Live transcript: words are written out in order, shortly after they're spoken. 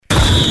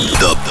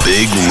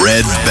Big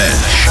Red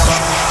Bench.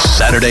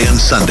 Saturday and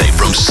Sunday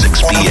from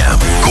 6 p.m.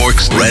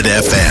 Cork's Red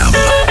FM.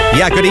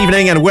 Yeah, good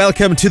evening and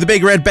welcome to the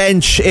Big Red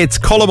Bench. It's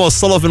Colm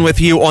O'Sullivan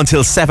with you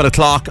until 7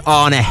 o'clock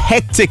on a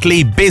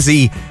hectically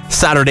busy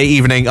Saturday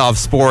evening of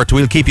sport.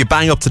 We'll keep you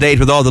bang up to date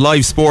with all the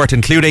live sport,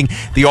 including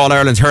the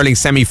All-Ireland Hurling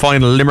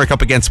semi-final, Limerick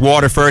up against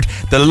Waterford,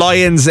 the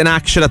Lions in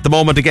action at the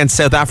moment against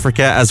South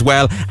Africa as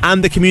well,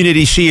 and the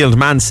Community Shield.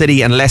 Man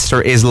City and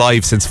Leicester is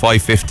live since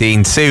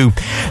 5:15 too.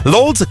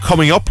 Loads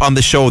coming up on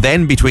the show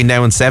then between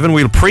now and 7.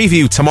 We'll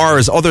preview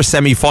tomorrow's other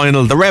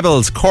semi-final, the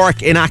Rebels,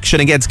 Cork in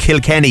action against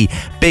Kilkenny.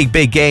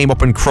 Big game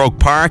up in Croke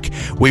Park.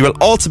 We will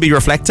also be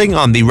reflecting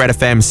on the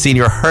RedFM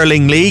Senior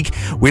Hurling League.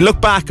 We look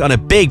back on a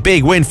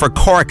big win for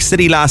Cork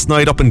City last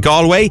night up in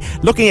Galway,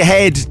 looking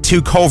ahead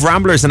to Cove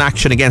Ramblers in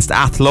action against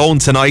Athlone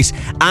tonight,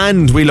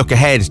 and we look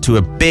ahead to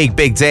a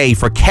big day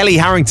for Kellie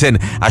Harrington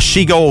as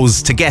she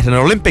goes to get an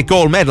Olympic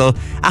gold medal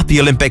at the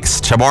Olympics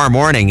tomorrow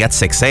morning at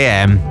 6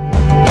 a.m.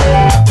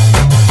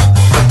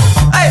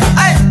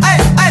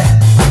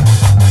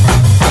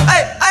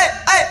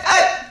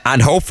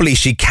 And hopefully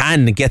she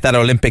can get that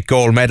Olympic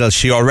gold medal.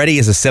 She already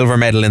has a silver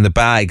medal in the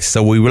bag,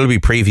 so we will be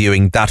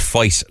previewing that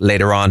fight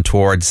later on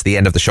towards the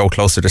end of the show,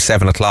 closer to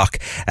 7 o'clock.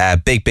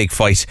 Big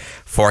fight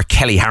for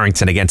Kellie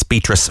Harrington against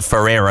Beatrice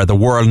Ferreira, the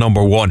world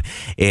number one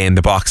in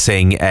the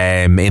boxing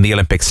in the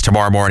Olympics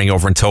tomorrow morning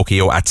over in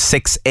Tokyo at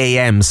 6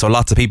 a.m. So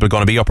lots of people are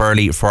going to be up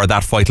early for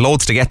that fight.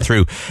 Loads to get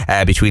through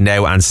between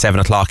now and 7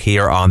 o'clock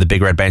here on the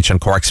Big Red Bench on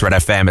Cork's Red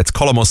FM. It's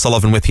Colm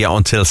O'Sullivan with you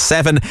until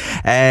 7.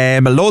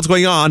 Loads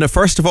going on.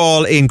 First of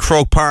all, in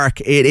Croke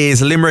Park, it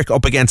is Limerick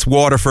up against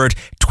Waterford.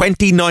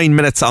 29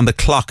 minutes on the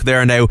clock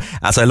there now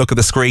as I look at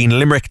the screen.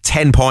 Limerick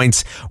 10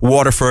 points,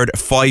 Waterford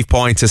 5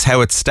 points is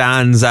how it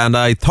stands, and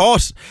I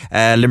thought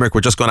Limerick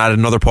were just going to add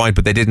another point,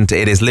 but they didn't.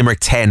 It is Limerick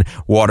 10,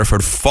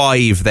 Waterford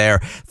 5 there.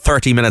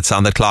 30 minutes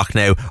on the clock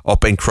now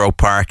up in Croke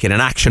Park in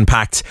an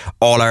action-packed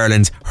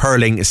All-Ireland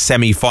Hurling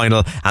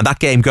semi-final, and that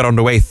game got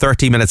underway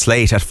 30 minutes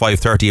late at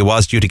 5:30. It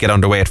was due to get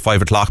underway at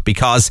 5 o'clock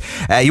because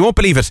you won't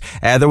believe it,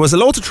 there was a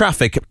load of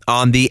traffic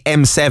on the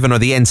M7 or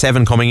the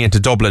N7 coming into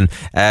Dublin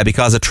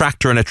because a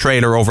tractor and a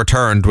trailer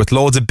overturned with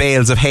loads of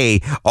bales of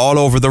hay all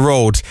over the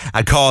road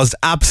and caused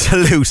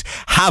absolute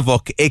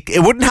havoc.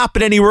 It wouldn't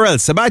happen anywhere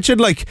else. Imagine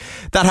like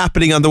that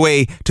happening on the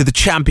way to the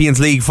Champions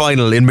League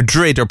final in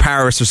Madrid or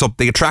Paris or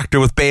something. A tractor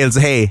with bales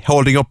of hay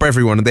holding up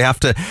everyone, and they have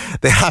to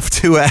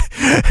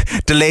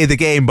delay the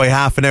game by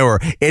half an hour.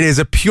 It is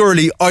a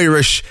purely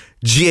Irish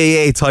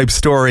GAA type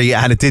story,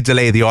 and it did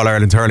delay the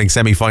All-Ireland Hurling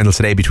semi-final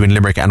today between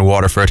Limerick and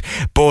Waterford.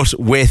 But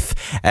with,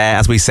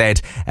 as we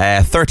said,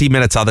 30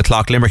 minutes on the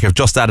clock, Limerick have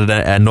just added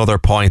another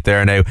point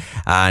there now,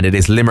 and it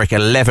is Limerick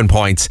 11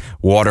 points,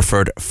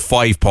 Waterford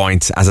 5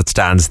 points as it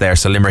stands there.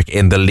 So Limerick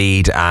in the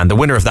lead, and the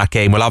winner of that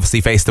game will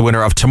obviously face the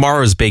winner of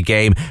tomorrow's big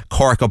game,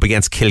 Cork up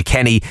against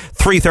Kilkenny.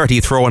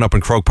 3:30 throw-in up in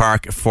Croke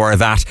Park for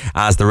that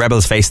as the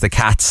Rebels face the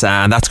Cats,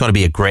 and that's going to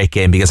be a great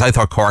game because I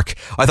thought Cork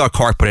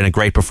put in a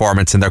great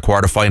performance in their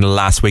quarter-final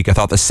last week. I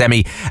thought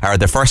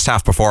the first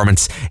half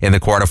performance in the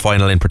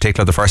quarter-final, in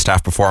particular the first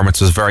half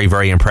performance, was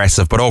very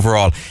impressive, but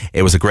overall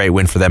it was a great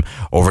win for them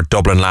over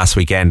Dublin last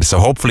weekend. So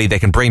hopefully they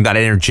can bring that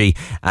energy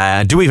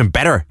and do even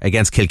better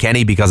against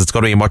Kilkenny, because it's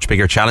going to be a much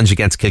bigger challenge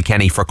against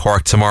Kilkenny for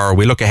Cork tomorrow.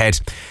 We look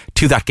ahead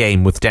to that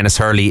game with Denis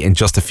Hurley in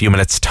just a few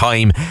minutes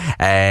time.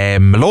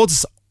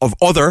 Loads of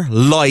other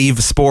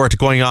live sport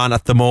going on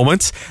at the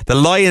moment. The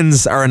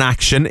Lions are in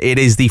action. It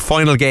is the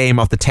final game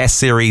of the Test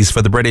series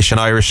for the British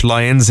and Irish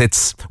Lions.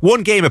 It's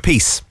one game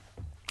apiece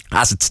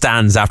as it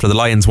stands after the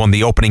Lions won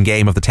the opening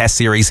game of the Test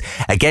series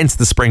against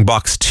the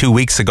Springboks 2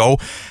 weeks ago.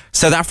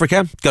 South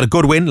Africa got a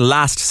good win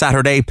last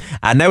Saturday,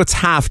 and now it's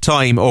half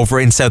time over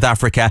in South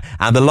Africa,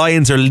 and the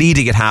Lions are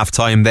leading at half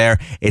time there.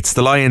 It's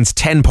the Lions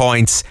 10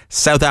 points,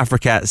 South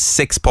Africa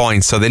 6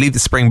 points, so they lead the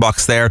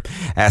Springboks there.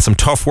 Some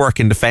tough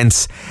work in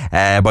defence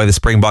by the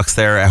Springboks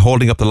there,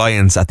 holding up the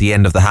Lions at the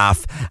end of the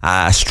half.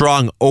 A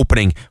strong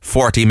opening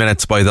 40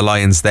 minutes by the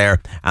Lions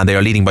there, and they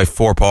are leading by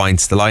 4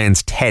 points. The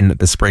Lions 10,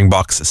 the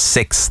Springboks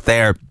 6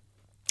 there.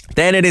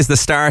 Then it is the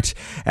start,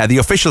 the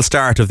official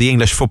start of the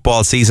English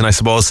football season, I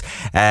suppose.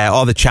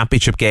 All the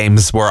championship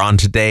games were on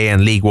today,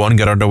 and League 1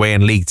 got underway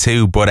in League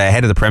 2. But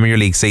ahead of the Premier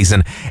League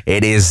season,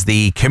 it is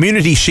the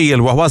Community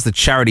Shield. What was the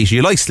Charity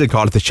Shield? I still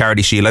call it the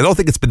Charity Shield. I don't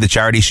think it's been the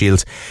Charity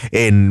Shield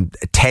in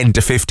 10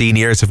 to 15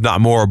 years, if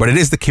not more. But it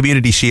is the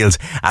Community Shield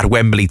at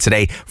Wembley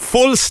today.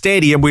 Full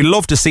stadium. We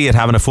love to see it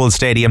having a full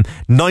stadium.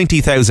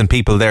 90,000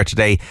 people there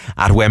today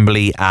at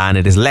Wembley. And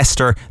it is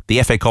Leicester,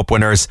 the FA Cup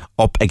winners,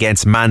 up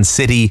against Man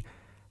City,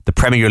 the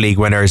Premier League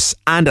winners,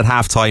 and at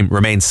half-time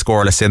remains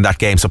scoreless in that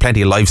game. So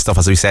plenty of live stuff,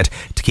 as we said,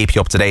 to keep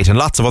you up to date, and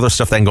lots of other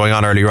stuff then going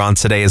on earlier on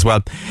today as well.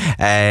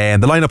 The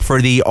lineup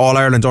for the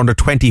All-Ireland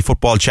Under-20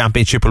 Football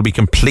Championship will be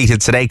completed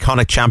today.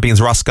 Connacht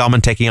champions Roscommon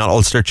taking on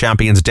Ulster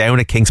champions Down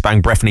at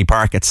Kingsbank Breffni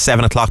Park at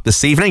 7 o'clock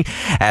this evening.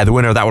 The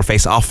winner of that will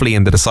face Offaly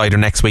in the decider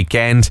next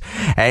weekend.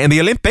 In the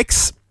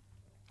Olympics,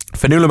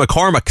 Fionnuala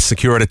McCormack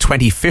secured a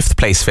 25th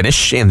place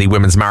finish in the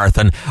women's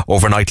marathon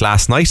overnight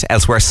last night.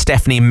 Elsewhere,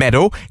 Stephanie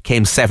Meadow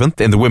came 7th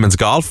in the women's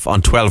golf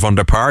on 12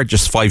 under par,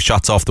 just 5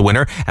 shots off the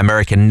winner,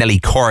 American Nellie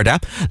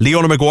Korda.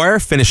 Leona Maguire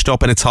finished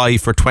up in a tie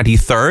for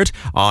 23rd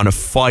on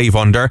 5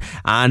 under.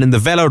 And in the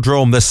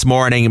velodrome this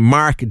morning,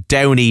 Mark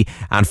Downey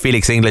and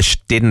Felix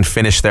English didn't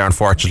finish there,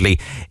 unfortunately,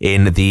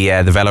 in the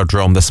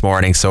velodrome this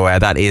morning. So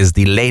that is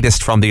the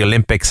latest from the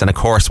Olympics. And of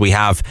course, we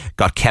have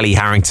got Kellie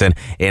Harrington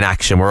in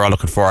action. We're all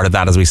looking forward to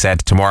that, as we said,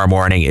 tomorrow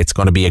morning. It's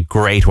going to be a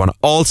great one.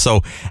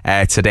 Also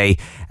today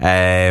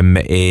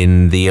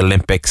in the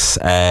Olympics,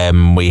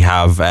 we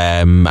have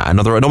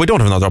we don't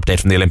have another update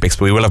from the Olympics,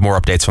 but we will have more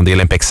updates from the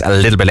Olympics a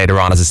little bit later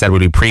on. As I said, we'll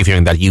be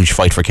previewing that huge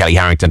fight for Kellie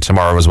Harrington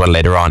tomorrow as well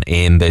later on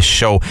in the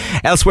show.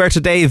 Elsewhere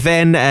today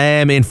then,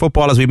 in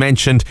football, as we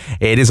mentioned,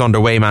 it is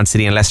underway. Man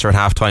City and Leicester at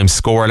half-time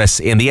scoreless.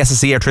 In the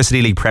SSE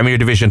Airtricity League Premier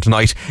Division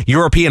tonight,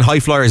 European high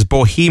flyers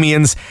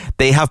Bohemians,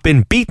 they have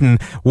been beaten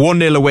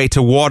 1-0 away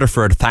to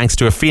Waterford thanks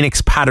to a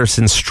Phoenix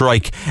Patterson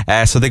strike.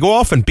 So they go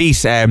off and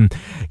beat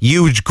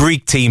huge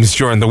Greek teams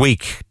during the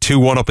week,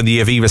 2-1 up in the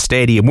Aviva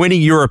Stadium,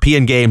 winning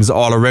European games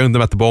all around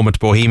them at the moment.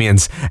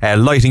 Bohemians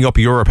lighting up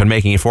Europe and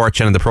making a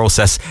fortune in the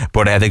process,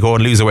 but they go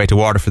and lose away to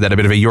Waterford. Then a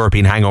bit of a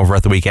European hangover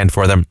at the weekend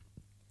for them.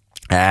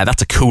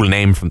 That's a cool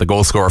name from the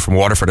goal scorer from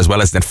Waterford, as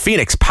well as then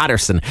Phoenix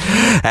Patterson.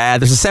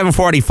 There's a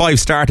 7:45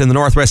 start in the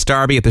Northwest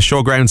Derby at the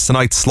Showgrounds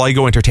tonight.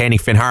 Sligo entertaining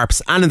Finn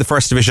Harps, and in the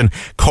First Division,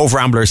 Cove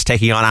Ramblers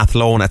taking on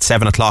Athlone at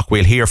 7 o'clock.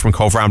 We'll hear from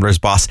Cove Ramblers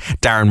boss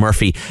Darren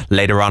Murphy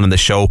later on in the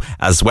show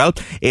as well.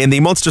 In the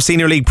Munster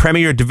Senior League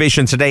Premier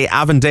Division today,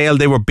 Avondale,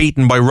 they were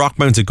beaten by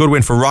Rockmount. A good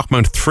win for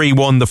Rockmount,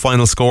 3-1 the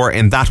final score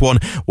in that one,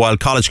 while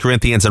College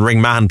Corinthians and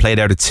Ringmahon played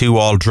out a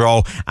 2-all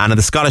draw. And in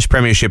the Scottish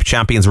Premiership,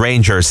 champions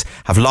Rangers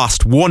have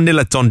lost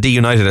 1-0 at Dundee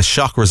United. A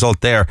shock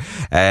result there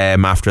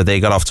after they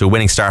got off to a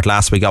winning start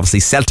last week. Obviously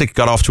Celtic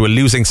got off to a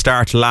losing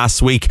start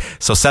last week,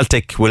 so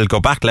Celtic will go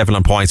back level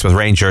on points with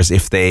Rangers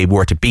if they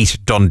were to beat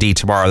Dundee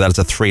tomorrow. That is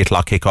a 3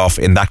 o'clock kick-off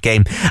in that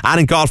game.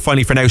 And in golf,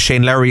 finally for now,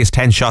 Shane Lowry is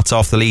 10 shots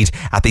off the lead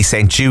at the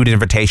St Jude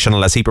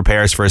Invitational as he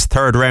prepares for his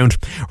third round.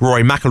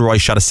 Rory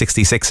McIlroy shot a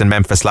 66 in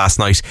Memphis last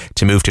night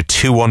to move to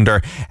 2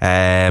 under,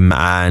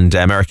 and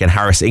American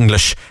Harris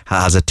English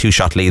has a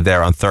 2-shot lead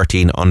there on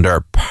 13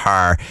 under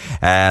par.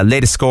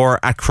 Latest score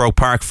at Croke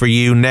Park for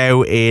you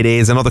now. It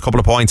is another couple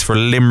of points for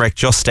Limerick,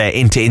 just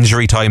into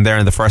injury time there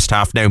in the first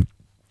half now.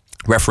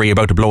 Referee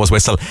about to blow his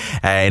whistle.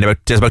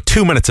 There's about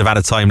 2 minutes of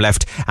added time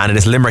left, and it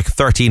is Limerick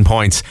 13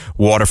 points,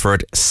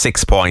 Waterford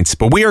 6 points.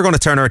 But we are going to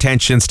turn our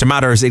attentions to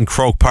matters in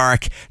Croke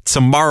Park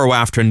tomorrow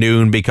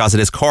afternoon, because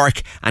it is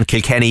Cork and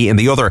Kilkenny in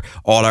the other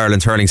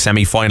All-Ireland Hurling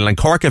semi-final, and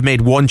Cork have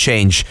made one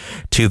change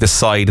to the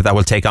side that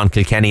will take on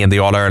Kilkenny in the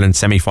All-Ireland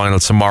semi-final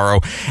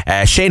tomorrow.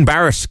 Shane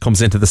Barrett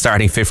comes into the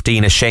starting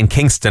 15 as Shane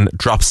Kingston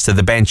drops to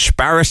the bench.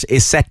 Barrett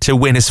is set to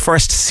win his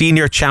first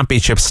senior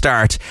championship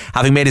start,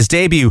 having made his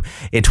debut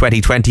in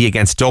 2020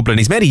 against Dublin.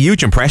 He's made a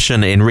huge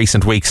impression in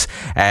recent weeks,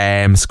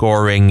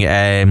 scoring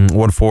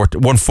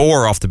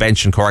 1-4 off the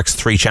bench in Cork's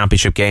 3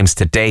 championship games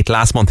to date.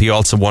 Last month he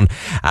also won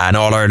an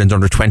All-Ireland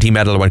under-20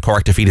 medal when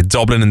Cork defeated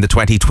Dublin in the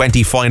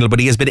 2020 final,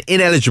 but he has been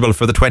ineligible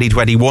for the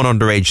 2021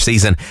 underage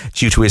season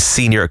due to his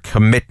senior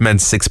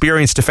commitments.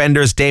 Experienced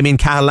defenders Damien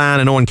Cahalane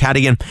and Owen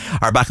Cadigan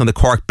are back on the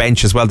Cork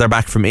bench as well. They're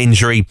back from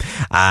injury,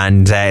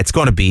 and it's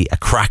going to be a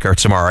cracker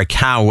tomorrow. I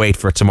can't wait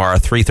for tomorrow.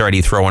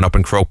 3:30 throw-in up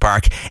in Croke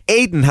Park.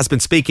 Aidan has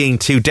been speaking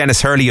to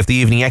Denis Hurley of the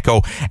Evening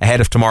Echo ahead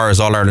of tomorrow's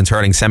All-Ireland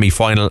Hurling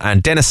semi-final,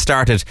 and Denis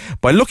started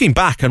by looking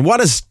back on what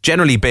has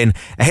generally been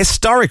a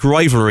historic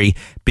rivalry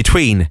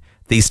between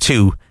these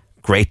two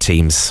great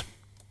teams.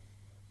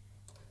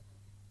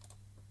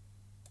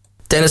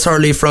 Denis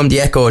Hurley from The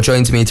Echo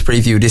joins me to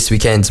preview this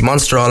weekend's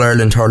Munster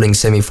All-Ireland Hurling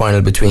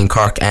semi-final between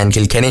Cork and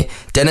Kilkenny.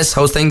 Denis,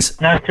 how's things?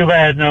 Not too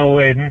bad, no,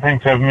 Aidan.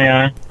 Thanks for having me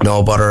on.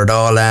 No bother at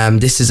all.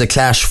 This is a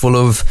clash full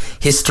of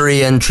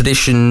history and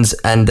traditions,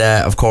 and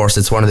of course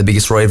it's one of the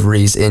biggest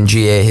rivalries in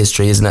GAA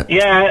history, isn't it?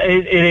 Yeah,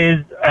 it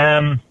is.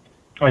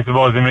 I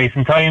suppose in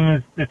recent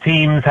times the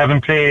teams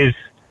haven't played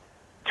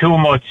too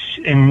much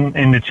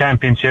in the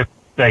championship.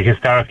 Like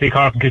historically,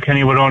 Cork and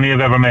Kilkenny would only have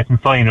ever met in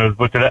finals,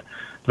 but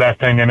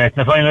last time they met in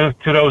the final was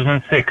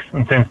 2006,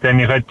 and since then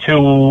you've had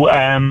two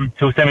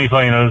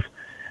semi-finals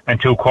and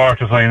 2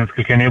 quarter-finals.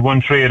 Kilkenny have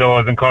won 3 of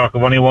those and Cork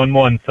have only won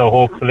 1, so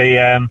hopefully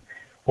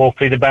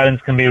the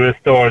balance can be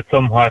restored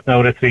somewhat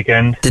now this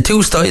weekend. The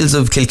two styles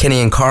of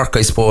Kilkenny and Cork,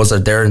 I suppose, are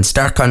there in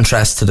stark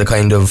contrast to the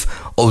kind of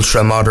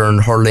ultra-modern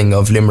hurling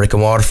of Limerick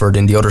and Waterford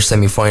in the other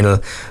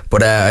semi-final,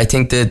 but I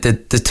think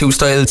the two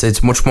styles,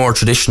 it's much more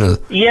traditional.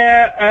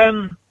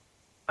 Yeah,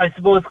 I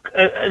suppose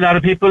a lot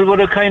of people would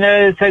have kind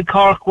of said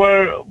Cork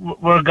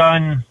were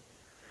gone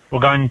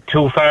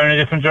too far in a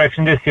different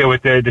direction this year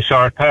with the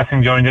short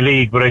passing during the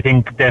league, but I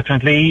think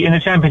definitely in the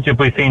championship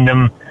we've seen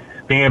them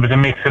being able to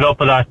mix it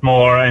up a lot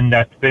more, and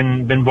that's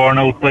been borne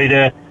out by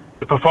the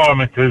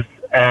performances.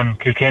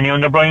 Kilkenny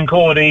under Brian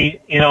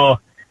Cody, you know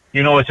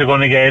what you're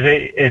going to get.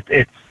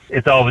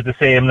 It's always the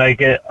same.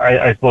 Like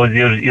I suppose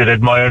you'd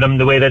admire them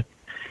the way that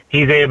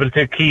he's able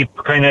to keep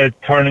kind of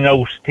turning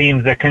out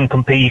teams that can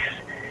compete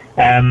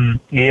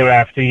year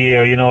after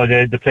year. You know,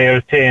 the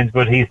players change,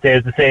 but he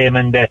stays the same,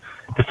 and the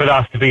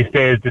philosophy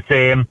stays the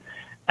same.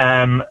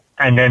 And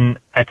then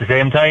at the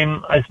same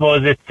time, I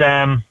suppose it's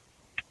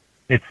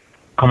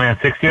coming on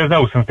 6 years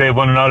now since they've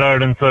won in All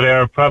Ireland, so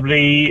they're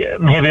probably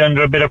maybe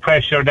under a bit of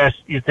pressure that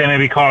you'd say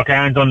maybe Cork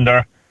aren't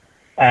under.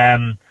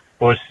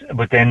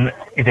 But then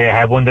they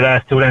have won the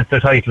last two Leinster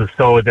titles,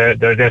 so they're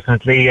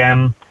definitely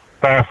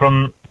far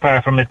from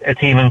a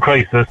team in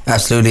crisis.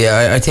 Absolutely.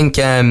 I think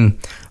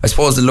I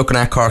suppose that looking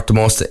at Cork, the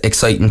most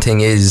exciting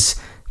thing is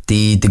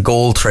the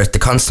goal threat, the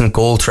constant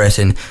goal threat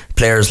in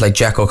players like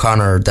Jack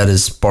O'Connor that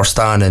has burst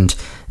on, and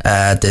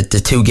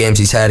the two games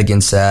he's had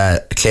against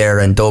Clare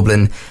and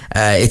Dublin.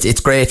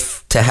 It's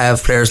great to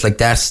have players like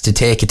that to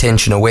take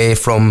attention away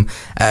from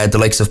the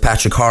likes of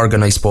Patrick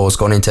Horgan, I suppose,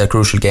 going into a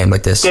crucial game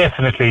like this.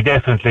 Definitely.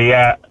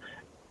 The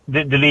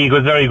league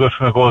was very good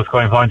from a goal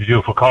scoring point of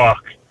view for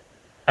Cork.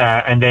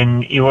 And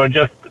then you were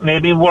just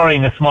maybe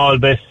worrying a small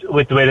bit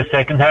with the way the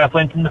second half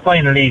went in the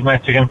final league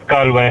match against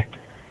Galway,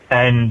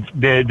 and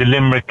the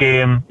Limerick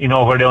game, you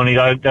know, where they only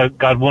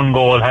got one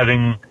goal,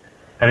 having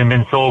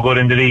been so good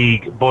in the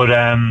league. But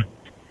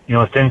you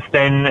know, since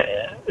then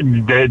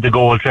the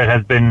goal threat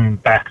has been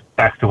back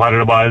to what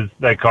it was.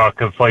 Like, Cork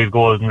have 5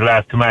 goals in the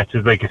last 2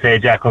 matches. Like you say,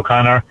 Jack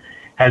O'Connor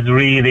has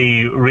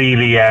really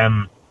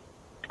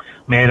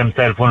made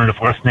himself one of the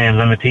first names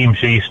on the team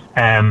sheet.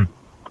 And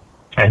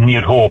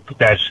you'd hope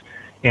that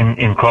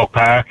in Croke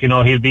Park, you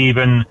know, he'll be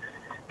even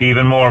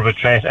more of a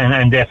threat,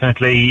 and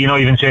definitely, you know,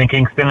 even Shane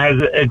Kingston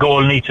has a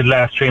goal in each of the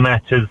last 3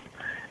 matches.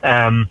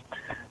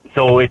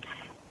 So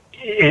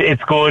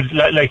it's good,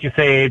 like you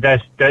say,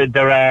 that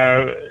there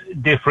are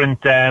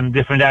different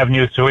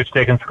avenues to which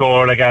they can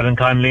score. Like Alan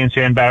Connolly and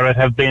Shane Barrett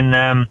have been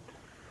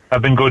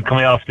good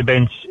coming off the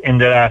bench in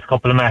the last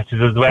couple of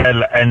matches as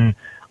well, and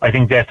I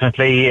think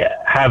definitely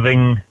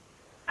having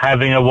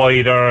a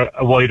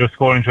wider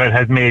scoring threat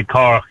has made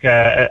Cork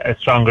a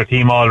stronger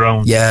team all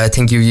round. Yeah, I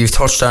think you've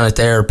touched on it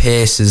there.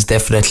 Pace is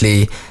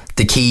definitely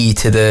the key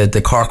to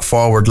the Cork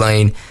forward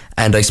line,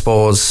 and I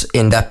suppose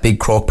in that big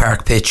Croke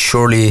Park pitch,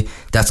 surely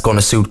that's going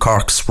to suit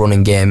Cork's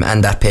running game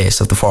and that pace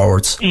of the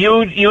forwards.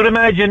 You'd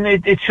imagine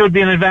it should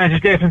be an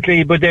advantage,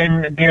 definitely, but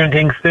then Kieran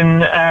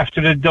Kingston, after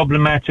the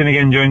Dublin match and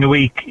again during the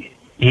week,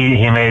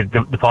 he made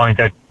the point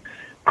that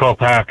Croke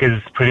Park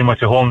is pretty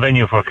much a home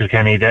venue for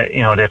Kilkenny.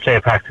 You know, they play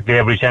practically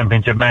every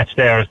championship match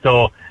there,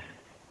 so,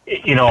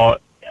 you know,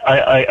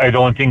 I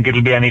don't think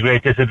it'll be any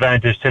great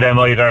disadvantage to them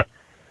either.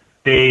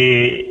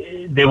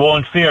 They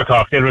won't fear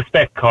Cork, they'll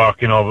respect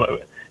Cork. You know,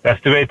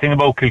 that's the great thing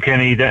about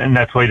Kilkenny, and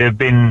that's why they've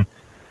been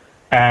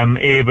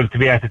able to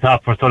be at the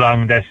top for so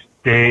long, that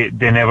they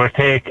never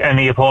take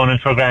any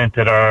opponent for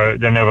granted, or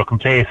they're never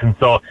complacent.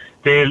 So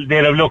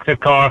they'll have looked at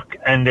Cork,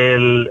 and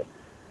they'll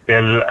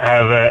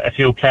have a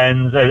few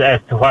plans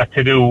as to what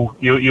to do.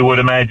 You would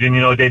imagine,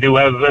 you know, they do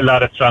have a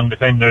lot of strong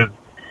defenders,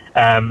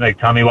 like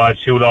Tommy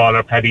Walsh, Hugh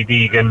Lawler, Paddy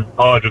Deegan,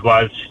 Padraig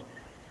Walsh.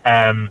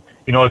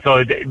 You know,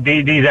 so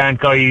these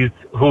aren't guys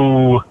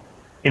who,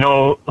 you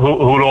know,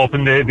 who'll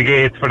open the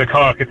gates for the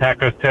Cork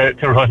attackers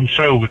to run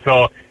through.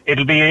 So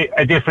it'll be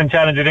a different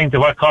challenge, I think, to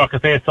what Cork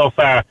have faced so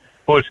far.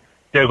 But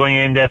they're going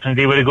in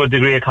definitely with a good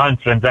degree of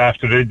confidence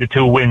after the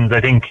 2 wins. I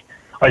think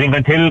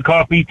until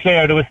Cork beat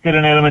Clare, there was still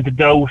an element of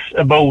doubt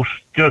about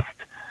just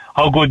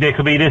how good they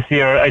could be this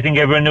year. I think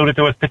everyone knew that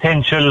there was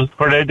potential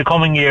for the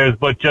coming years,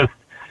 but just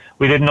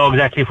we didn't know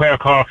exactly where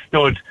Cork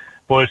stood.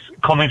 But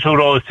coming through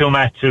those 2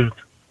 matches,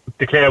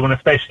 the Clare one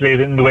especially,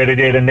 in the way they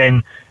did, and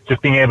then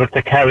just being able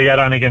to carry that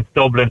on against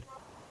Dublin,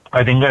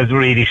 I think has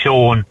really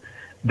shown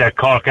that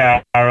Cork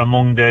are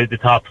among the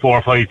top 4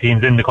 or 5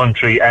 teams in the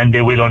country, and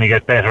they will only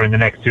get better in the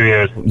next 2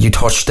 years. You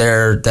touched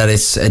there that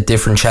it's a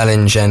different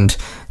challenge, and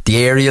the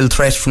aerial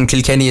threat from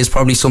Kilkenny is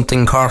probably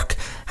something Cork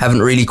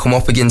haven't really come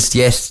up against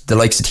yet. The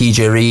likes of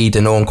TJ Reid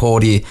and Owen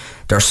Cody,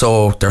 they're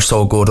so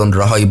good under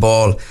a high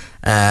ball.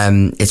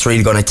 It's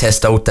really going to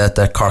test out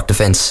that Cork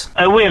defence.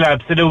 I will,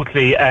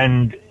 absolutely,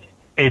 and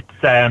it's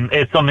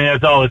something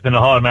that's always been a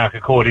hallmark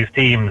of Cody's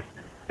teams,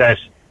 that,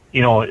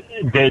 you know,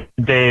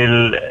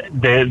 they'll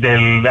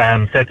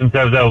set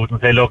themselves out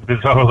and say, look, this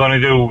is what we're going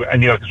to do,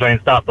 and you have to try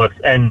and stop us.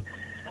 And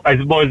I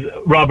suppose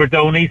Robert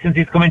Downey, since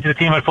he's come into the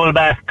team at full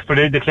back for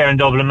the Clare and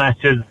Dublin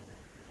matches,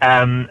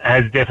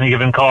 has definitely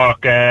given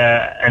Cork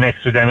an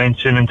extra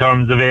dimension in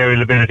terms of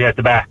aerial ability at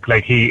the back.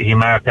 Like, he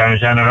marked Aaron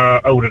Shannon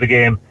out of the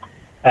game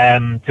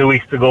 2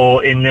 weeks ago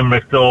in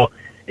Limerick. So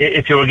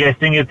if you were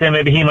guessing, you'd say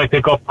maybe he might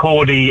pick up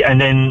Cody,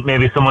 and then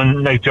maybe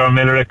someone like John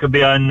Miller, it could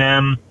be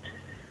on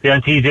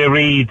TJ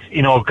Reid,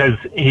 you know, because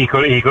he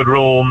could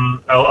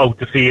roam out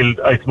the field.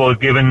 I suppose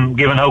given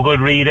how good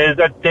Reid is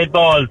at dead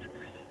balls,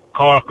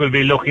 Cork will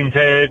be looking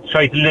to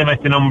try to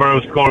limit the number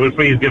of scoreable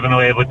frees given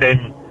away, but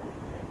then,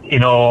 you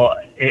know,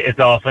 it's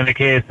often a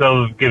case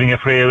of giving a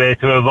free away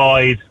to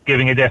avoid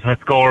giving a definite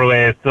score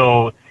away.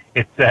 So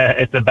it's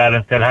a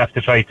balance they'll have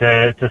to try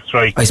to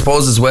strike. I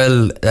suppose as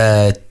well,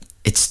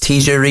 it's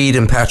TJ Reid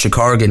and Patrick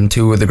Horgan,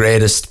 two of the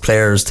greatest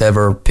players to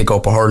ever pick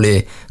up a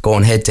hurley,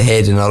 going head to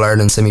head in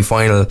All-Ireland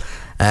semi-final.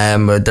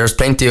 There's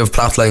plenty of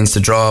plot lines to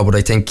draw, but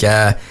I think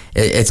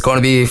it's going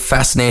to be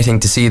fascinating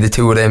to see the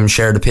two of them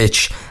share the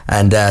pitch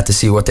and to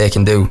see what they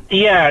can do.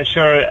 Yeah,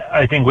 sure.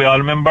 I think we all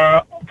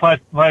remember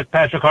what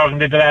Patrick Horgan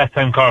did the last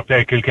time Cork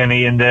played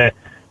Kilkenny in the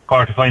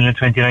quarter-final in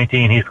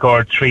 2019. He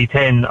scored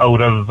 310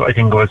 out of, I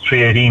think it was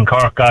 318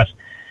 Cork got.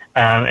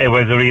 It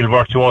was a real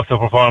virtuoso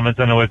performance,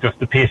 and it was just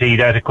a pity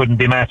that it couldn't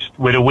be matched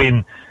with a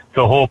win.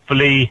 So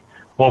hopefully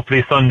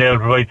Sunday will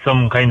provide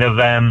some kind of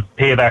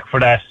payback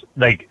for that.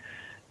 Like,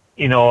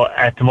 you know,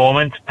 at the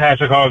moment,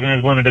 Patrick Horgan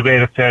is one of the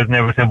greatest players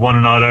never to have won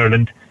in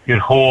All-Ireland. You'd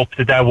hope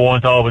that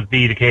won't always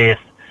be the case,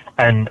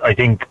 and I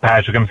think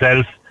Patrick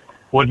himself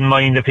wouldn't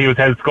mind if he was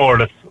held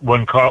scoreless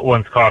once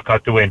Cork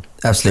got the win.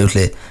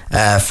 Absolutely.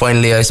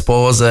 Finally, I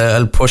suppose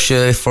I'll push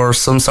you for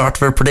some sort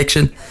of a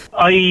prediction.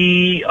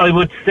 I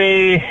would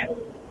say,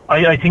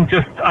 I think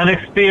just on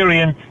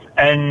experience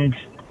and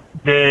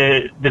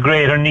the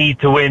greater need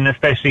to win,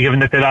 especially given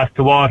that they lost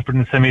to Waterford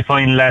in the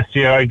semi-final last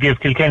year, I give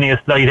Kilkenny a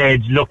slight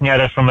edge looking at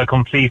it from a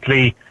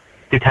completely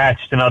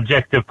detached and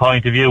objective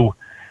point of view.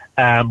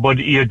 But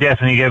you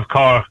definitely give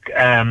Cork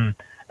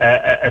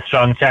a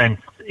strong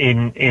chance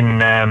in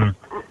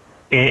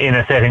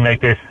a setting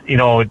like this. You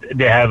know,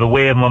 they have a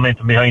wave of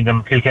momentum behind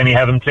them. Kilkenny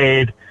haven't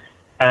played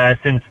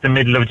since the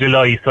middle of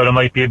July, so there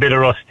might be a bit of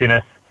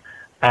rustiness.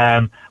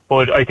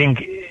 But I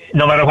think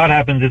no matter what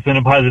happens, it's been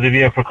a positive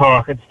year for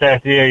Cork. At the start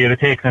of the year, you're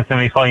taking a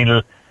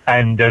semi-final,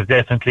 and there's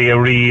definitely a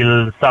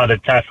real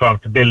solid platform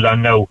to build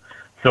on now.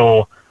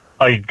 So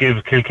I'd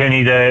give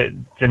Kilkenny the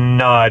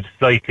nod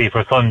slightly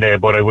for Sunday,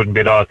 but I wouldn't be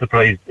at all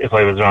surprised if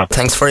I was wrong.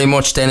 Thanks very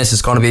much, Denis.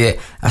 It's going to be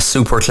a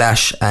super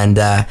clash, and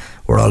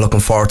we're all looking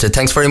forward to it.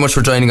 Thanks very much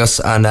for joining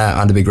us on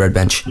the Big Red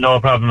Bench. No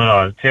problem at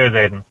all. Cheers,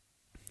 Aidan.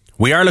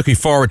 We are looking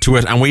forward to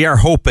it, and we are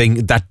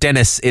hoping that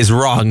Denis is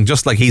wrong,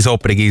 just like he's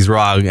hoping he's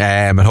wrong,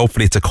 and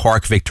hopefully it's a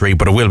Cork victory,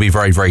 but it will be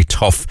very, very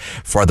tough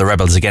for the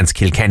Rebels against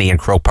Kilkenny in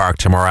Croke Park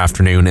tomorrow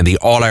afternoon in the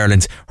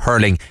All-Ireland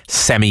Hurling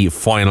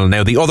semi-final.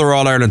 Now, the other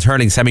All-Ireland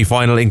Hurling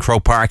semi-final in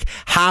Croke Park,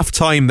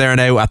 half-time there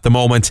now at the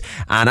moment,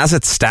 and as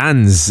it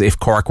stands, if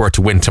Cork were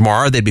to win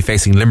tomorrow, they'd be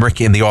facing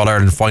Limerick in the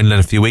All-Ireland final in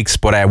a few weeks,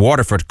 but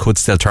Waterford could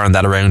still turn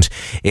that around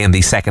in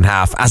the second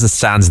half. As it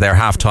stands there,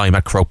 half-time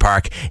at Croke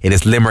Park, it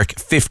is Limerick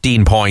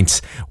 15 points,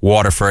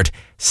 Waterford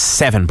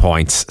 7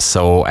 points.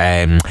 So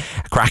a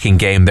cracking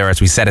game there. As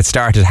we said, it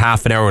started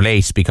half an hour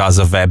late because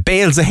of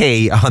bales of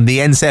hay on the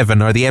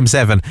N7 or the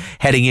M7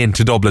 heading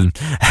into Dublin.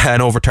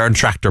 An overturned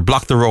tractor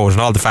blocked the road, and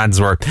all the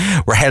fans were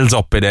held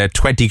up in a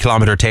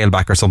 20-kilometre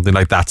tailback or something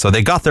like that. So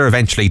they got there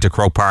eventually to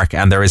Croke Park,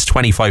 and there is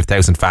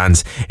 25,000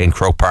 fans in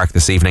Croke Park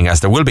this evening,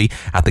 as there will be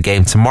at the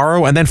game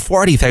tomorrow, and then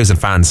 40,000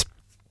 fans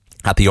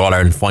at the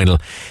All-Ireland final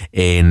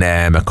in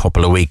a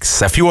couple of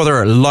weeks. A few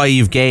other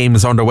live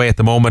games underway at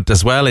the moment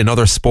as well in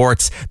other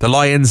sports. The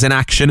Lions in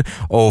action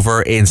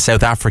over in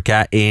South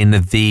Africa in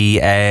the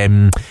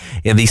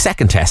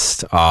second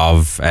test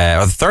of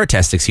or the third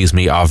test,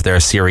 of their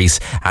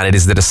series, and it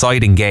is the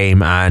deciding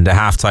game, and a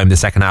half-time, the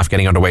second half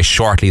getting underway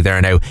shortly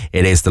there now.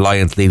 It is the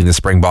Lions leading the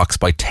Springboks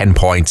by 10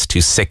 points to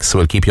 6, so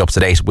we'll keep you up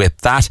to date with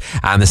that.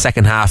 And the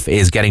second half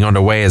is getting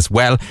underway as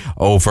well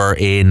over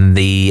in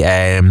the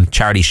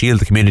Charity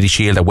Shield, the Community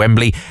Shield at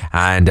Wembley,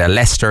 and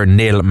Leicester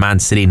 0, Man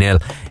City 0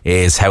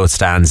 is how it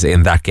stands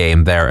in that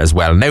game there as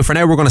well. Now, for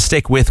now, we're going to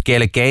stick with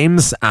Gaelic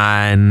games,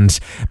 and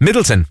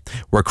Midleton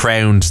were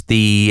crowned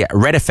the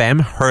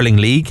RedFM Hurling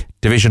League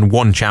Division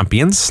 1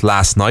 champions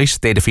last night.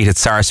 They defeated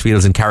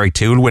Sarsfields and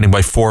Carricktool, winning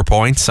by 4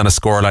 points on a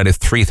scoreline of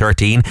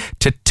 3-13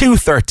 to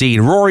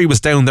 2-13. Rory was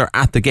down there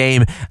at the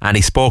game, and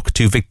he spoke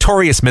to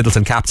victorious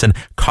Midleton captain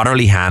Conor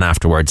Lehan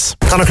afterwards.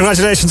 Conor,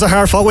 congratulations, a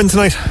hard-fought win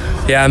tonight.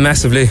 Yeah,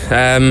 massively.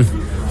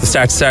 The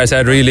start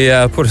had really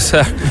put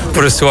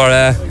us to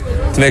our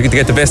to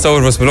get the best out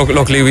of us, but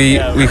luckily we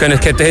kind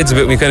of kept the heads a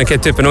bit. We kind of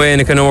kept tipping away,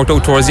 and it kind of worked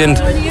out towards the end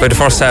by the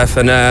first half,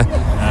 and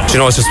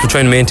it's just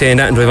trying to maintain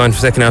that and drive on for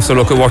the second half. So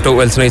look, it worked out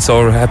well tonight, so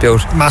we're happy out.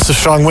 Massive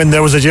strong win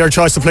there. Was it your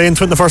choice to play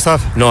into it in the first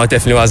half? No, it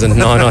definitely wasn't.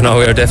 No,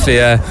 we were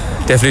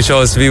definitely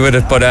chose to be with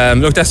it, but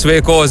look, that's the way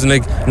it goes, and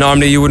like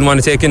normally you wouldn't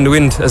want to take in the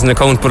wind as an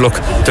account, but look,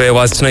 the way it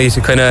was tonight,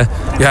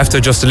 you have to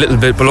adjust a little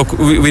bit, but look,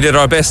 we did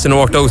our best and it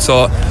worked out.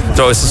 So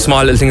it's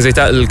small little things like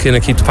that that'll kind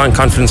of keep the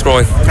confidence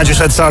growing. As you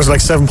said, Stars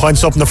 7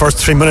 points up in the first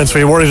 3 minutes. Were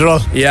you worried at all?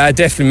 Yeah,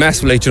 definitely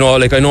massively.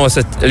 I know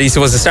at least it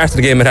was the start of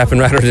the game it happened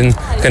rather than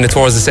kind of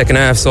towards the second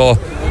half. So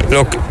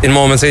look, in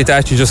moments like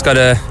that you just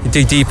gotta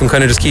dig deep and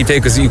kind of just keep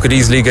taking, because you could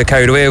easily get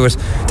carried away with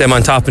them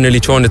on top and nearly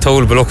throwing the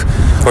towel. But look,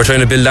 we're trying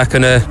to build that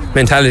kind of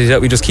mentality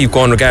that we just keep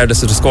going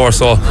regardless of the score.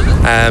 So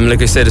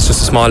like I said, it's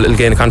just a small little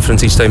gain of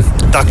confidence each time.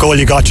 That goal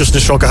you got just in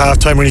the stroke of half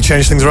time really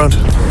changed things around?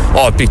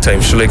 Oh, big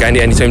time. Sure, like any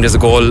time there's a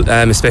goal,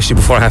 especially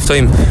before half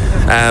time,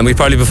 we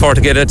probably prefer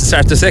to get it at the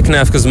start of the second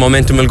half because the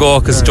momentum will go,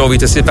 because Joey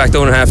to sit back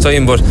down at half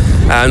time. But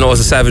no, it was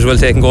a savage, well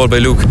taken goal by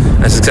Luke,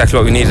 and that's exactly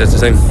what we needed at the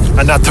time.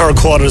 And that third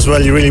quarter as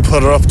well, you really put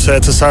other up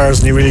to SARS,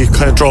 and you really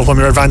kind of drove home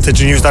your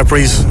advantage and used that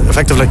breeze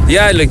effectively.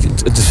 Yeah, like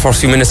the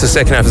first few minutes of the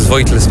second half is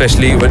vital,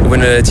 especially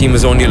when a team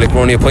is only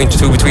we're only a point or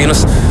two between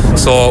us.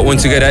 So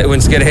once you get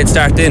a head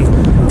start in,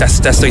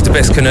 that's like the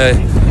best kind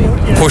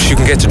of push you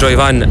can get to drive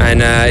on,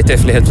 and it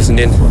definitely helped us in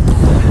the end.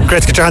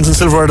 Great to get your hands on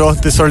silverware though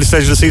this early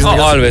stage of the season.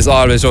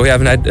 Always. So we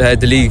haven't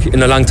had the league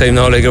in a long time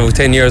now, like over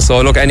 10 years.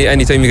 So look,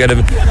 any time you get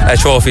a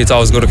trophy, it's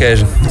always a good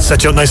occasion.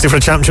 Set you up nicely for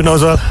the championship now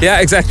as well. Yeah,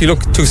 exactly.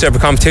 Look, two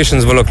separate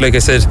competitions, but look, like I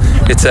said,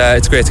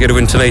 it's great to get a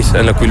win tonight,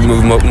 and look, we'll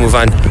move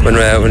on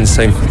when it's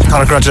time.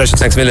 Conor,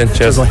 congratulations. Thanks a million.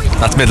 Cheers.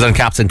 That's Midleton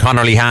captain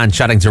Conor Lehan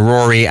chatting to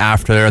Rory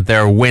after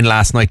their win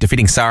last night,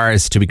 defeating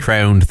SARS to be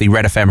crowned the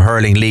RedFM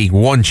Hurling League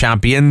 1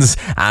 champions.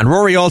 And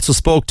Rory also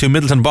spoke to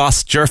Midleton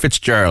boss Ger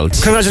Fitzgerald.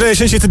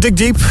 Congratulations, you have to dig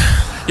deep.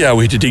 Yeah,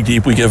 we had to dig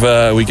deep. We give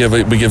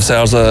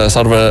SARS a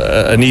sort of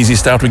an easy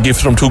start. We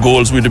gifted them 2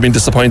 goals we'd have been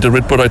disappointed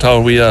with, but I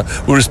thought we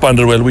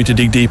responded well. We had to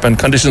dig deep, and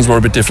conditions were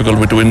a bit difficult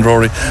with the wind,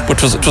 Rory,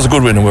 but it was a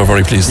good win, and we were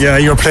very pleased. Yeah,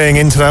 you were playing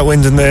into that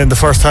wind in the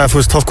first half. It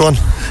was tough going.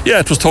 Yeah,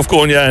 it was tough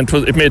going. Yeah, and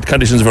it made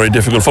conditions very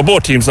difficult for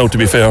both teams now, to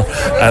be fair.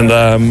 And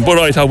but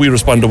I thought we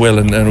responded well,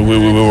 and we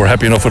were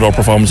happy enough with our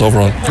performance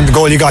overall. And the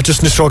goal you got just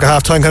in the stroke of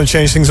half time kind of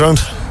changed things around.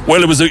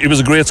 Well, it was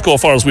a great score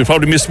for us. We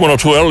probably missed 1 or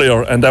 2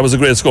 earlier, and that was a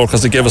great score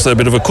because it gave us a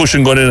bit of a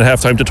cushion going in at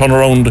half time to turn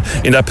around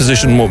in that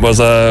position. Was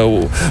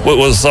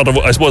sort of,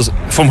 I suppose,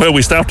 from where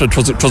we started,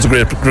 it was a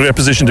great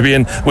position to be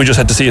in. We just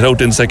had to see it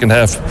out in the second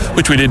half,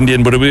 which we didn't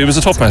in, but it was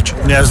a tough match.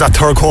 Yeah, it was that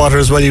third quarter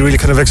as well. You really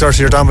kind of exerted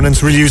your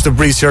dominance, really used the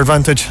breeze to your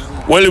advantage.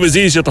 Well, it was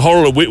easier to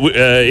hurl with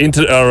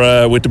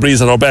the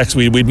breeze at our backs.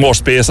 We had more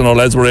space, and our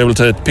lads were able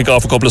to pick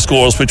off a couple of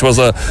scores, which was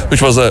a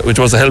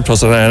help to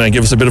us and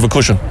give us a bit of a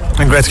cushion.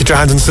 And great to get your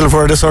hands on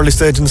silver at this early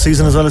stage in the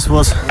season as well, I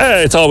suppose.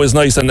 It's always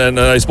nice, and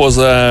I suppose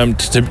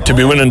to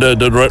be winning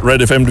the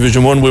Red FM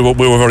Division 1, we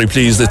were very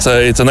pleased. It's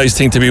a nice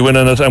thing to be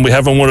winning it, and we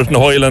haven't won it in a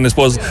while. And I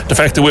suppose the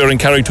fact that we're in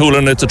Carricktool,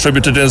 it's a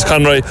tribute to Denis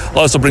Conroy,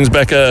 also brings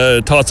back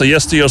thoughts of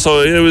yesteryear.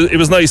 So it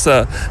was nice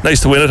to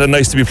win it, and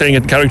nice to be playing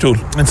it in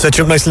Carricktool. And set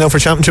you up nicely now for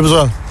championship as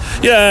well.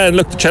 Yeah, and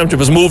look, the championship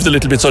has moved a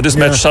little bit, so this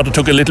match sort of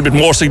took a little bit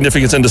more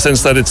significance in the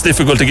sense that it's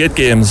difficult to get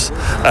games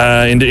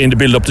in the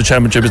build up to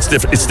championship.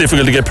 It's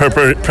difficult to get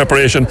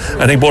preparation.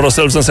 I think both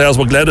ourselves and SARS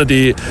were glad of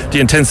the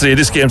intensity of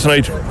this game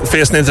tonight,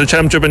 facing into the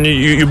championship, and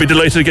you'd be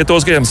delighted to get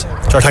those games.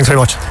 Sure, thanks very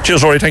much.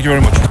 Cheers, Rory. Thank you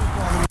very much.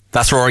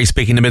 That's Rory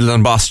speaking to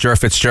Midleton boss Ger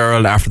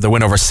Fitzgerald after the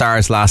win over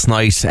SARS last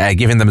night,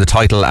 giving them the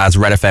title as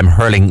Red FM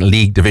Hurling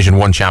League Division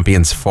 1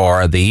 champions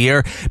for the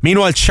year.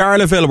 Meanwhile,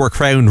 Charleville were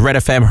crowned Red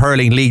FM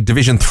Hurling League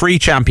Division 3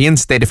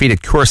 champions. They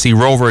defeated Cork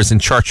Rovers in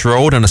Church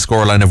Road on a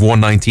scoreline of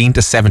 119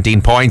 to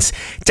 17 points.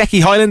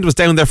 Decky Highland was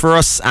down there for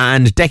us,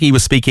 and Decky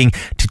was speaking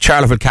to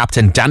Charleville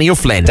captain Danny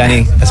O'Flynn.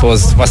 Danny, I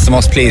suppose, what's the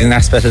most pleasing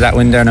aspect of that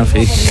win there now for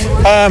you?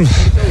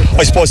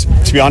 I suppose,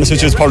 to be honest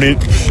with you,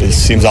 it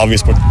seems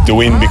obvious, but the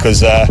win,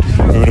 because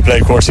we would have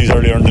played Cork City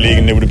earlier in the league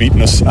and they would have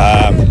beaten us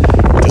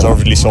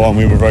deservedly so, and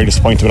we were very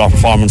disappointed with our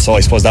performance. So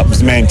I suppose that was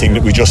the main thing,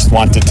 that we just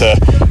wanted to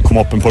come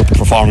up and put up a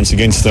performance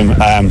against them.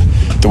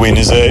 The win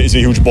is a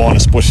huge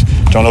bonus, but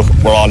John, look,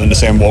 we're all in the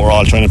same boat. We're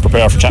all trying to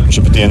prepare for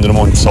championship at the end of the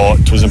month, so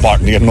it was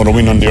important to get another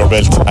win under your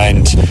belt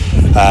and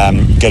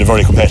get a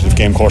very competitive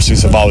game. Cork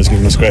City have always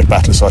given us great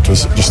battle, so it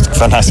was just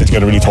fantastic to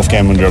get a really tough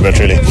game under your belt,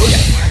 really.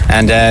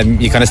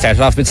 And you kind of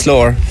started off a bit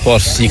slower,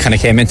 but you kind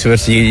of came into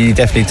it. You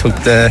definitely took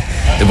the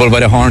bull by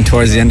the horn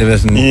towards the end of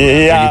it and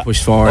really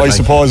pushed forward. I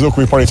suppose, look,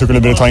 we probably took a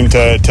little bit of time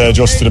to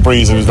adjust to the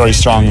breeze. It was very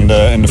strong in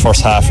the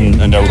first half,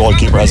 and their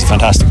goalkeeper has a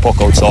fantastic puck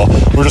out, so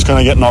we're just kind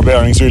of getting our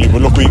bearings, really.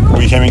 But look,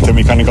 we came into it,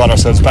 we kind of got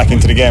ourselves back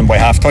into the game by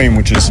half time,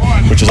 which is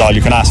all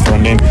you can ask for.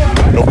 And then,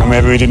 look,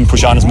 maybe we didn't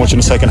push on as much in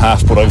the second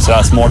half, but I would say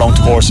that's more down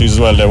to Cork City as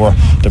well.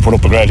 They put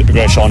up a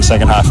great show in the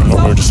second half, and look,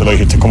 we were just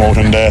delighted to come out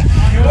on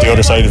the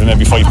other side of it.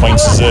 Maybe 5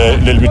 points is a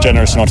little bit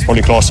generous, it's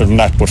probably closer than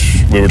that, but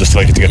we were just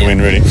delighted to get a win,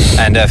 really.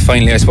 And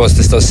finally, I suppose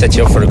this does set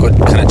you up for a good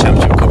kind of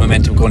championship, good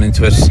momentum going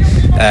into it.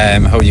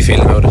 How are you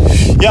feeling about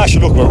it? Yeah,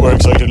 look, we're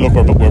excited. Look,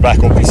 we're back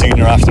up in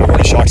senior after a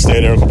very short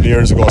stay there a couple of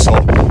years ago, so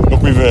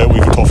look, we've a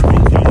tough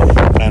group.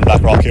 We're playing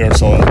Blackrock here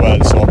so as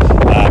well, so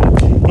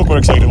look, we're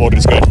excited about it.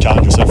 It's great to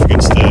challenge yourself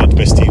against the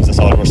best teams. That's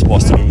all we're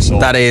supposed to do. So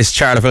that is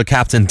Charleville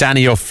captain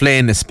Danny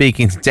O'Flynn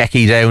speaking to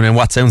Decky down in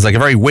what sounds like a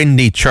very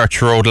windy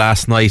Church Road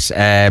last night.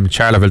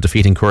 Charleville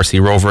defeating Cork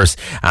Rovers,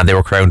 and they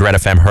were crowned Red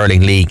FM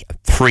Hurling League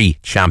 3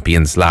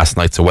 champions last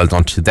night, so well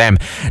done to them.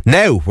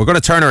 Now we're going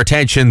to turn our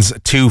attentions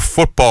to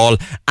football,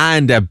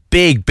 and a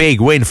big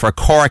win for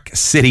Cork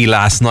City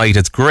last night.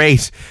 It's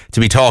great to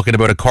be talking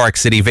about a Cork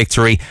City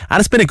victory, and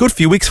it's been a good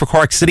few weeks for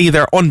Cork City.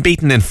 They're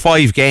unbeaten in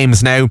 5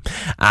 games now,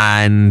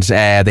 and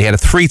they had a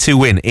 3-2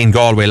 win in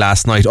Galway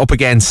last night up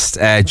against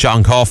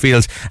John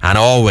Caulfield, and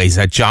always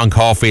a John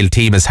Caulfield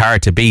team is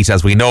hard to beat,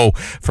 as we know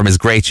from his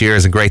great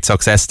years and great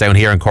success down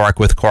here in Cork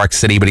with Cork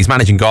City. But he's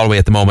managing Galway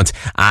at the moment,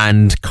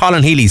 and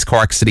Colin Healy's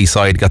Cork City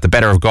side got the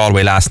better of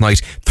Galway last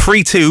night.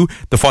 3-2,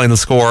 the final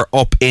score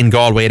up in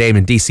Galway at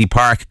Eamon DC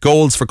Park.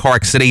 Goals for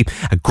Cork City,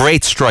 a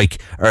great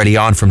strike early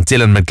on from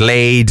Dylan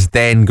McGlade.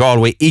 Then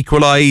Galway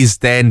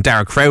equalised. Then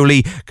Darragh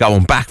Crowley got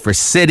one back for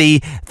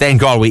City. Then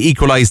Galway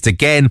equalised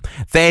again.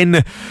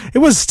 Then it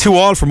was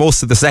 2-2 for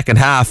most of the second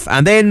half.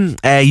 And then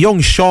young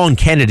Cian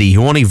Kennedy,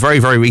 who only very,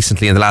 very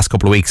recently in the last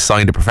couple of weeks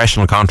signed a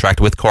professional contract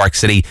with Cork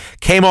City,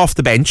 came off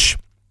the bench.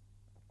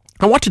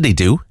 And what did he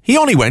do? He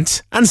only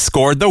went and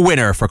scored the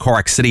winner for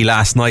Cork City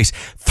last night.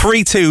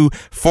 3-2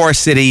 for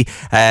City.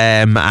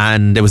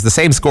 And it was the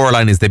same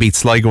scoreline as they beat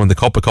Sligo in the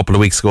Cup a couple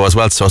of weeks ago as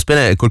well. So it's been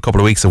a good couple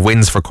of weeks of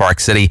wins for Cork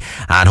City.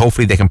 And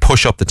hopefully they can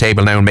push up the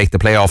table now and make the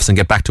playoffs and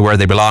get back to where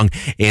they belong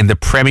in the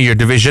Premier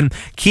Division.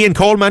 Cian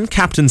Coleman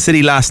captained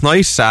City last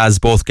night, as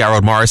both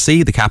Garrod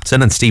Morrissey, the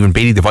captain, and Stephen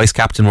Beattie, the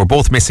vice-captain, were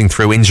both missing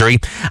through injury.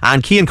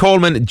 And Cian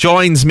Coleman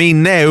joins me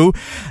now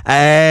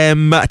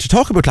to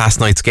talk about last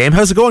night's game.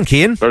 How's it going,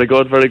 Cian? Very good.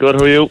 How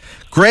are you?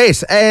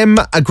 Great.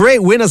 A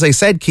great win, as I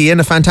said, Cian.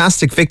 A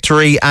fantastic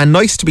victory, and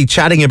nice to be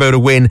chatting about a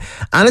win.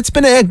 And it's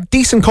been a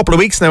decent couple of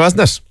weeks now,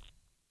 hasn't it?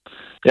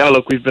 Yeah,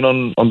 look, we've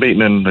been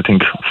unbeaten in, I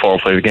think, 4 or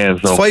 5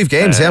 games now. 5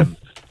 games, yeah.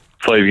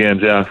 5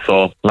 games, yeah.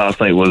 So last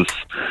night was,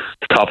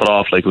 to top it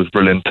off, like, it was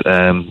brilliant.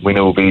 We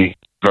knew it would be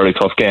a very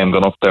tough game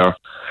going up there.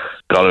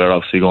 Galway are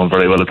obviously going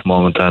very well at the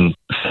moment, and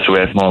it's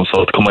away from home.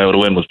 So to come out with a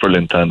win was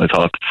brilliant, and I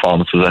thought the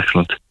performance was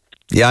excellent.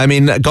 Yeah, I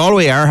mean,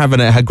 Galway are having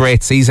a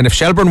great season. If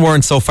Shelbourne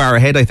weren't so far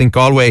ahead, I think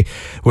Galway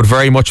would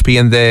very much be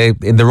in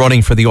the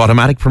running for the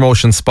automatic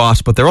promotion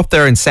spot. But they're up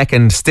there in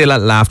second still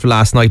after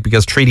last night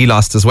because Treaty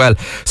lost as well.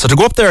 So to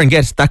go up there and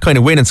get that kind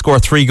of win and score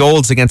 3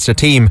 goals against a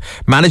team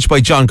managed by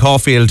John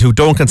Caulfield, who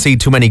don't concede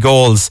too many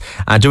goals,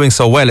 and doing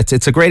so well,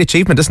 it's a great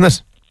achievement, isn't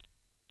it?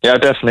 Yeah,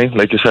 definitely.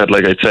 Like you said,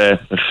 like I'd say,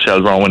 if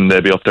Shelbourne win,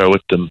 they'd be up there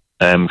with them,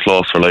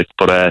 closer. Like,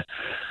 but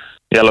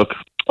yeah, look.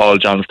 All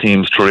John's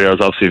teams through the years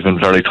obviously have been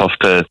very tough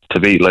to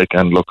beat, like,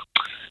 and look,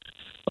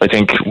 I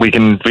think we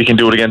can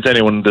do it against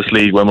anyone in this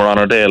league when we're on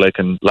our day, like,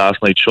 and last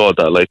night showed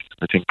that. Like,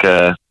 I think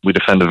we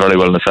defended very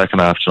well in the second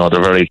half. You know,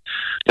 they're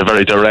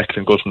very direct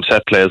and good from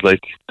set plays.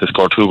 Like, they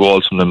scored 2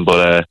 goals from them,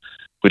 but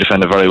we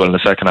defended very well in the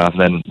second half,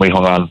 and then we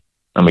hung on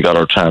and we got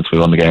our chance. We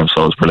won the game,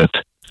 so it was brilliant.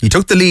 You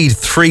took the lead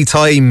 3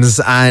 times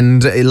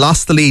and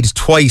lost the lead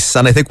twice,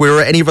 and I think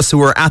any of us who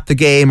were at the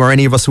game or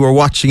any of us who were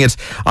watching it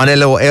on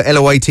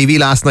LOI TV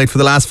last night for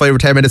the last 5 or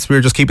 10 minutes, we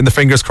were just keeping the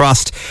fingers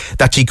crossed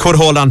that you could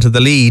hold on to the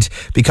lead,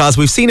 because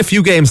we've seen a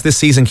few games this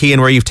season,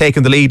 Cian, where you've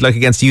taken the lead, like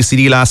against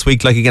UCD last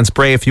week, like against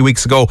Bray a few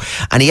weeks ago,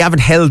 and you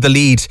haven't held the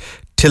lead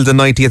till the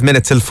 90th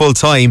minute, till full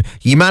time.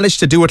 You managed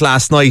to do it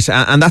last night,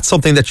 and that's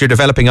something that you're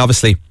developing,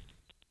 obviously.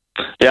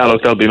 Yeah,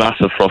 look, that'll be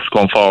massive for us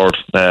going forward.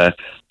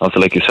 Also,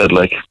 like you said,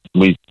 like,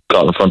 we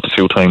got in front a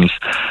few times,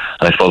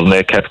 and I suppose when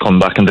they kept coming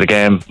back into the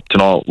game, you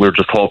know, we were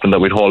just hoping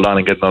that we'd hold on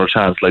and get another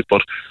chance. Like,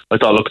 but I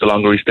thought, look, the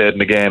longer we stayed in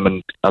the game,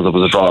 and as it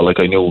was a draw,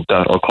 like, I knew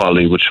that our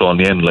quality would show in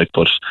the end. Like,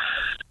 but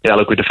yeah,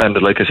 look, we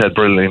defended, like I said,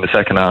 brilliantly in the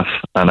second half,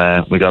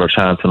 and we got our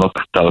chance. And look,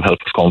 that'll help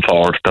us going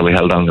forward. That we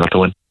held on and got the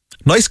win.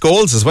 Nice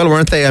goals as well,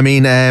 weren't they? I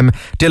mean,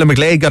 Dylan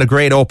McGlade got a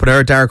great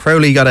opener, Darragh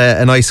Crowley got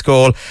a nice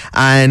goal,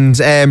 and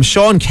young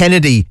Cian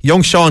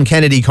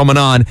Kennedy coming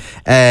on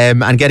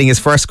and getting his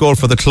first goal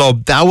for the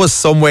club. That was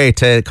some way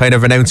to kind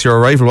of announce your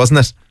arrival,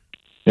 wasn't it?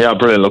 Yeah,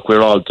 brilliant. Look, we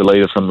were all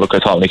delighted from him. Look, I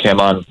thought when he came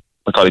on,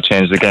 I thought he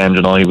changed the game.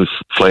 You know, he was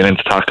flying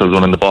into tackles,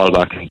 running the ball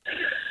back. And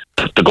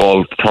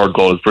the third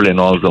goal is brilliant.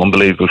 It was an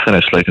unbelievable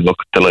finish. Like, look,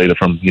 delighted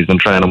from him. He's been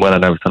training well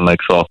and everything. Like,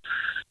 so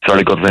it's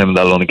very good for him.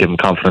 That'll only give him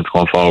confidence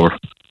going forward.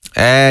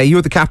 You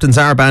were the captain's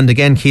armband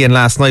again, Cian,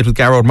 last night with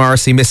Garrod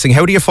Morrissey missing.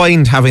 How do you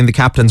find having the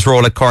captain's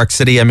role at Cork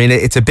City? I mean,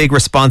 it's a big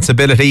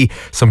responsibility.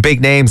 Some big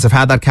names have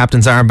had that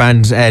captain's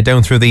armband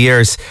down through the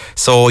years,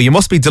 so you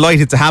must be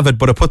delighted to have it,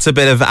 but it puts a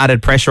bit of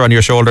added pressure on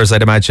your shoulders,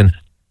 I'd imagine.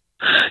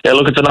 Yeah,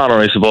 look, it's an honour,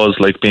 I suppose,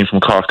 like, being from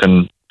Cork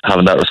and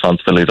having that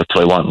responsibility. That's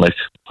what I want. Like,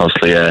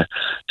 obviously,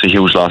 it's a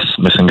huge loss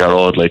missing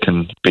Garrod, like,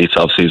 and Beats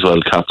obviously as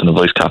well, captain and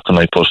vice captain,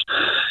 like, but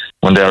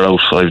when they're out,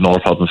 I have no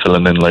problem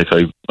filling in. Like,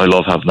 I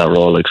love having that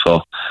role. Like,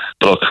 so,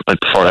 but look, I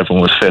prefer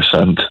everyone was fit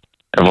and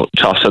everyone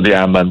chops at the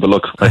armband. But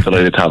look, I'm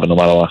delighted to have it no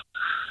matter what.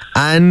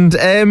 And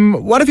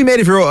what have you made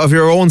of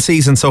your own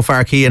season so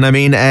far, Cian? I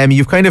mean,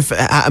 you've kind of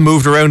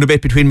moved around a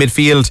bit between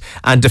midfield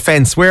and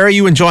defence. Where are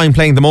you enjoying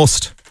playing the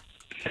most?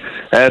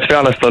 To be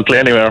honest, I'll play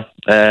anywhere.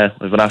 I've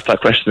been asked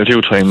that question a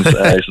few times.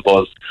 I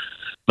suppose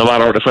no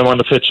matter if I'm on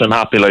the pitch, I'm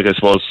happy. Like, I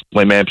suppose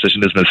my main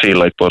position is midfield.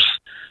 Like, but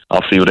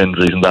obviously with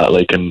injuries and that,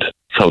 like, and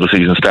how the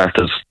season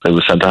started, I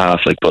was centre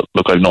half. Like, but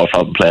look, I've no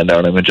problem playing there,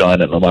 and I'm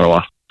enjoying it no matter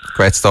what.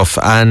 Great stuff.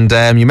 And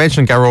you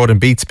mentioned Garrod and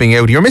Beats being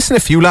out. You're missing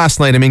a few last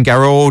night. I mean,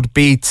 Garrod,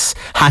 Beats,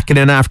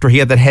 Hakkinen after he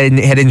had that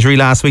head injury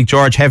last week.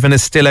 George Heaven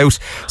is still out.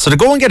 So to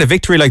go and get a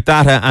victory like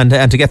that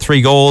and to get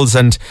 3 goals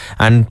and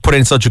put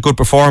in such a good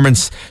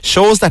performance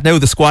shows that now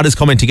the squad is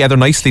coming together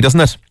nicely, doesn't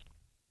it?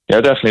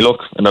 Yeah, definitely. Look,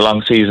 in a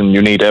long season,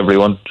 you need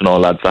everyone. You know,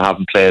 lads that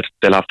haven't played,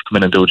 they'll have to come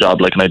in and do a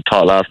job. Like, and I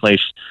thought last night,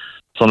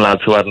 some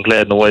lads who hadn't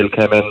played in a while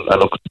came in, and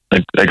look,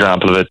 an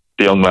example of it,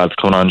 the young lads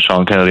coming on,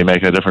 Cian Kennedy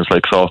making a difference.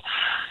 Like, so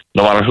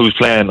no matter who's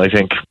playing, I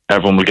think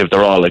everyone will give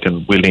their all, like,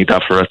 and we'll need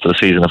that for the rest of the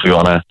season if we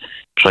want to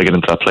try to get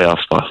into that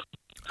playoff spot.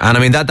 And I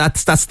mean,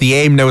 that's the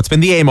aim now. It's been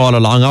the aim all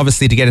along,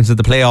 obviously, to get into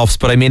the playoffs.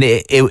 But I mean,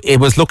 it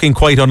was looking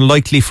quite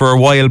unlikely for a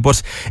while.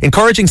 But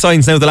encouraging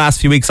signs now the last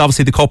few weeks.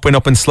 Obviously, the cup win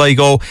up in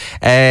Sligo.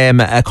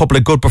 A couple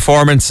of good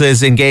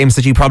performances in games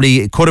that you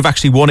probably could have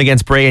actually won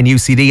against Bray and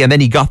UCD. And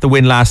then you got the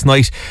win last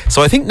night.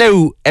 So I think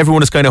now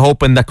everyone is kind of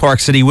hoping that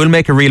Cork City will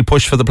make a real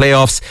push for the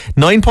playoffs.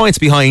 9 points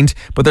behind,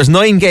 but there's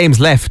 9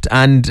 games left.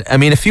 And I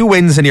mean, a few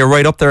wins and you're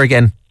right up there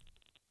again.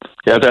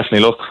 Yeah, definitely.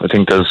 Look, I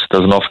think there's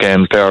enough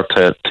games there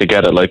to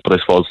get it, like, but I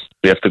suppose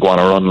we have to go on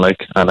a run, like,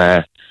 and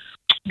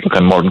look,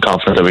 I'm more than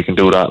confident that we can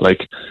do that,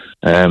 like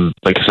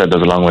I said,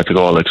 there's a long way to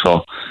go, like,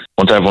 so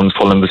once everyone's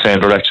pulling the same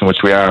direction,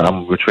 which we are,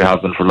 and which we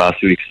have been for the last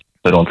few weeks,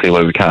 I don't see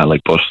why we can't,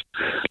 like, but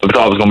look, it's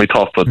always going to be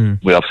tough, but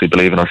we obviously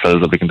believe in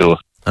ourselves that we can do it.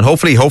 And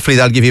hopefully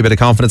that'll give you a bit of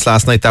confidence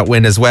last night, that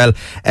win as well.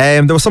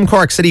 There were some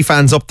Cork City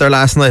fans up there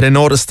last night. I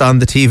noticed on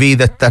the TV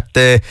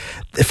that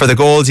for the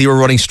goals you were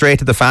running straight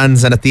to the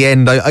fans, and at the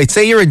end I'd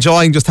say you're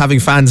enjoying just having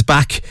fans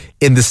back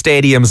in the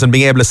stadiums and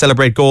being able to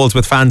celebrate goals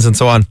with fans and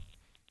so on.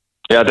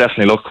 Yeah,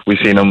 definitely. Look, we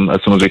seen them as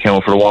soon as we came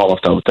up for the warm-up.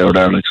 They were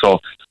there, like, so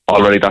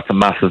already that's a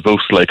massive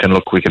boost, like, and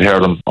look, we could hear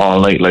them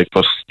all night, like,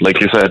 but like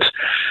you said,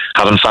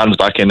 having fans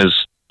back in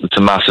it's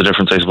a massive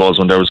difference, I suppose.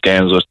 When there was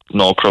games with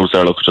no crowds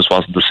there, look, it just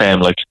wasn't the same,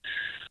 like,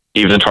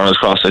 even in Turner's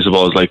Cross, I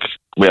suppose, like,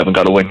 we haven't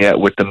got a win yet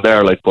with them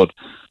there, like, but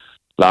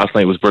last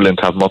night was brilliant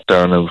to have them up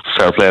there, and it was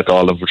fair play to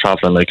all of them for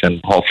travelling, like,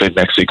 and hopefully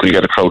next week we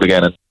get a crowd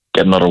again and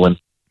get another win.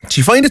 Do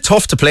you find it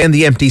tough to play in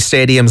the empty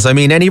stadiums? I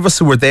mean, any of us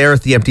who were there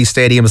at the empty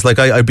stadiums, like,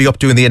 I'd be up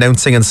doing the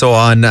announcing and so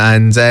on,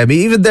 and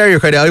even there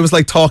you're I was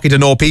like talking to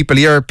no people.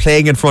 You're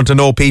playing in front of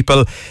no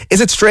people.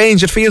 Is it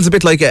strange? It feels a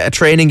bit like a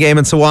training game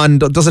and so on.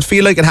 Does it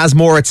feel like it has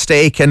more at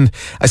stake, and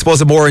I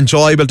suppose it's more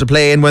enjoyable to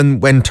play in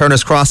when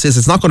Turner's Cross is?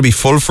 It's not going to be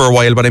full for a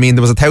while, but I mean,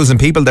 there was 1,000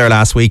 people there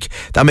last week.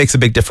 That makes a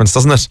big difference,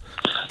 doesn't it?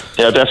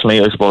 Yeah, definitely.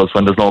 I suppose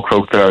when there's no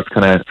crowd there, it's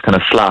kind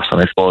of flat,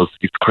 and I suppose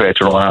you create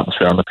your own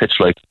atmosphere on the pitch,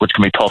 like, which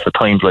can be tough at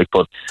times, like,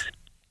 but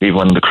even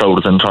when the crowd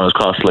is in Turner's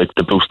Cross, like,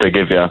 the boost they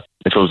give you,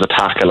 if it was a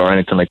tackle or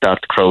anything like that,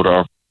 the crowd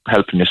are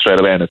helping you straight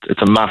away, and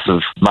it's a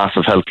massive,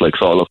 massive help, like,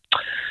 so look,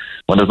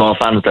 when there's no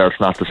fans there, it's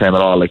not the same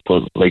at all, like,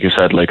 but like you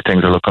said, like,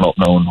 things are looking up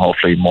now, and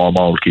hopefully more and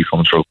more will keep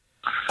coming through.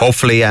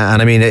 Hopefully,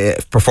 and I mean,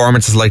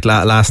 performances like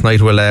last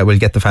night will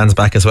get the fans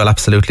back as well,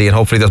 absolutely, and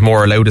hopefully there's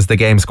more allowed as the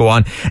games go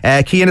on.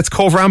 Cian, it's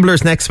Cove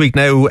Ramblers next week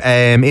now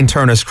in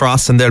Turner's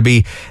Cross, and there'll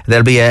be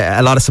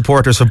a lot of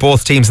supporters for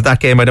both teams at that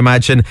game, I'd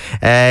imagine.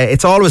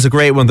 It's always a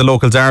great one, the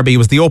local derby. It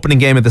was the opening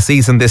game of the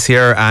season this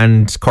year,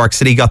 and Cork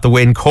City got the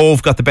win.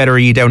 Cove got the better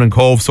of you down in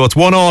Cove, so it's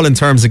 1-1 in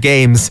terms of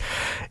games.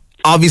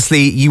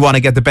 Obviously, you want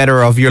to get the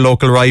better of your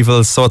local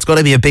rivals, so it's going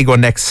to be a big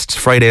one next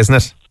Friday, isn't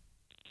it?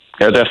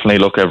 Yeah, definitely.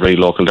 Look, every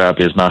local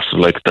derby is massive.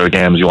 Like, there are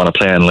games you want to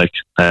play in, like,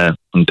 and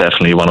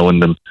definitely you want to win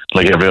them,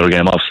 like every other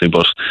game, obviously.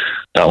 But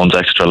that one's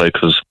extra, like,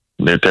 because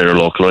they're your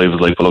local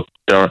rivals. Like, but look,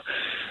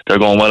 they're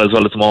going well as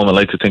well at the moment.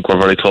 Like, I think we're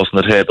very close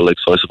on the table. Like,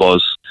 so I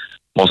suppose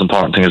most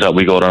important thing is that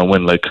we go there and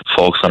win. Like,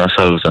 focus on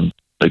ourselves, and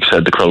like I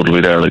said, the crowd will be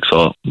there. Like,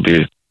 so it'll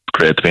be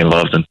great to be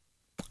involved in.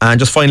 And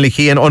just finally,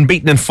 Cian,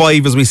 unbeaten in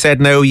 5, as we said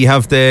now. You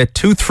have the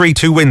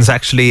 2-3-2 wins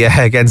actually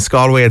against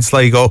Galway and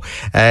Sligo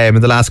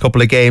in the last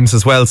couple of games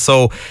as well.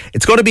 So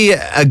it's going to be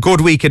a good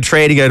week in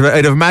training.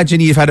 I'd imagine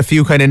you've had a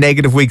few kind of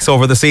negative weeks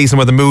over the season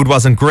where the mood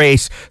wasn't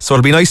great. So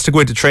it'll be nice to go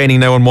into training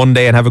now on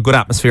Monday and have a good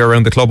atmosphere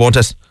around the club, won't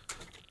it?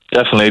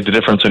 Definitely. The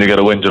difference when you get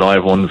a win, you know,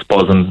 everyone's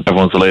buzzing,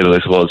 everyone's delighted, I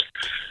suppose.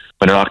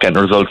 When you're not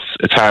getting results,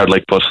 it's hard,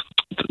 like, but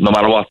no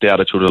matter what, the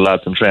attitude of the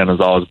lads in training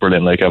is always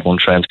brilliant. Like, everyone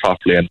trains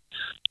properly, and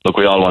look,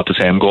 we all want the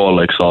same goal,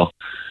 like, so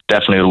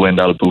definitely the win,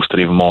 that'll boost it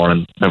even more,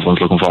 and everyone's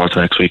looking forward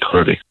to next week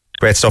already.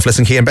 Great stuff.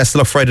 Listen, Cian, best of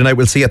luck Friday night.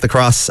 We'll see you at the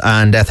Cross,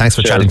 and thanks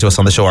for chatting to us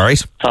on the show,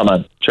 alright? Top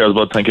man. Cheers,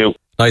 bud. Thank you.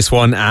 Nice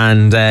one.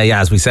 And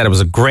as we said, it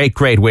was a great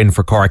win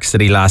for Cork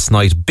City last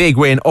night. Big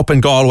win up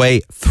in Galway,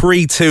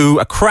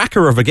 3-2. A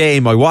cracker of a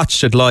game. I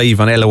watched it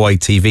live on LOI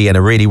TV, and it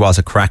really was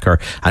a cracker,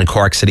 and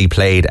Cork City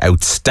played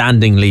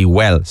outstandingly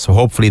well. So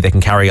hopefully they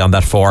can carry on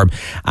that form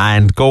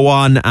and go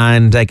on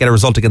and get a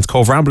result against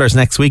Cove Ramblers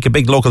next week. A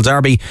big local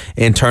derby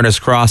in Turner's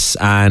Cross,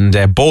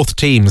 and both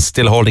teams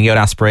still holding out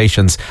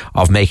aspirations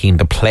of making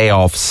the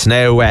playoffs.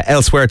 Now,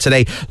 elsewhere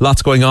today,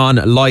 lots going on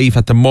live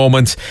at the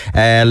moment.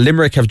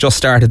 Limerick have just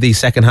started the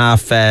second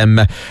half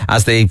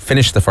as they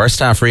finished the first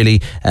half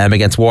really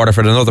against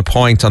Waterford. Another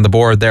point on the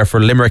board there for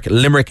Limerick.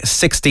 Limerick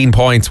 16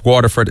 points,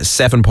 Waterford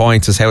 7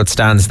 points is how it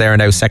stands there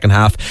now. Second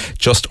half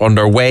just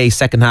underway.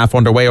 Second half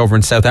underway over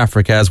in South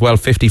Africa as well.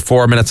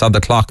 54 minutes on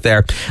the clock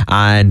there,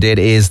 and it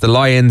is the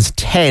Lions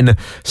 10,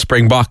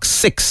 Springboks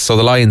 6. So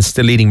the Lions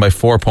still leading by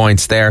 4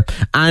 points there.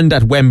 And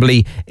at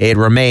Wembley it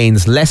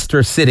remains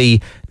Leicester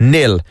City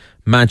 0,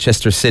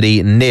 Manchester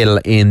City 0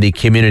 in the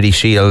Community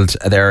Shield.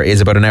 There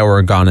is about an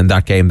hour gone in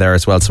that game there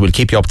as well, so we'll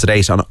keep you up to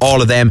date on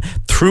all of them.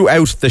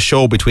 throughout the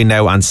show between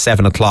now and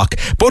 7 o'clock.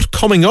 But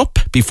coming up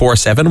before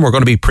 7, we're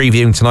going to be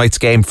previewing tonight's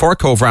game for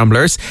Cove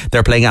Ramblers.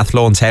 They're playing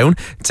Athlone Town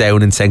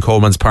down in St.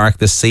 Coleman's Park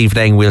this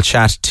evening. We'll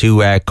chat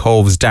to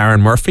Cove's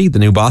Darren Murphy, the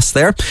new boss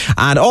there.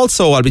 And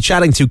also I'll be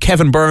chatting to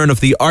Kevin Byrne of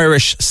the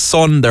Irish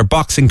Sun, their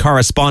boxing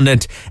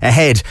correspondent,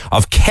 ahead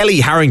of Kellie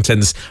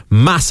Harrington's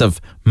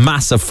massive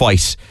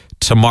fight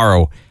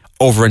tomorrow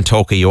over in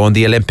Tokyo on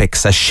the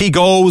Olympics as she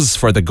goes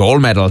for the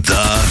gold medal.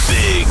 The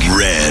Big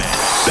Red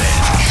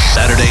Bench,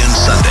 Saturday and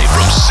Sunday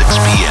from 6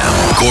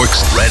 p.m.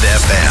 Cork's Red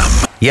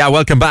FM. Yeah,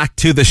 welcome back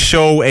to the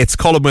show. It's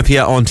Colm with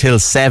you until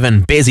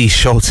 7. Busy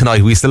show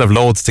tonight. We still have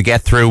loads to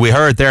get through. We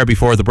heard there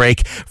before the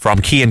break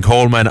from Cian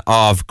Coleman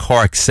of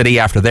Cork City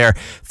after their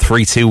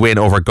 3-2 win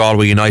over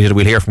Galway United.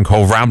 We'll hear from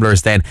Cove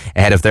Ramblers then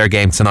ahead of their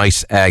game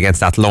tonight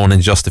against Athlone in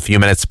just a few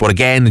minutes. But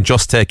again,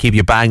 just to keep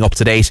you bang up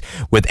to date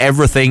with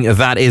everything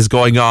that is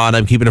going on,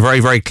 I'm keeping a very,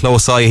 very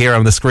close eye here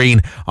on the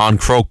screen on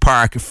Croke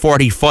Park.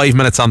 45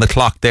 minutes on the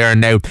clock there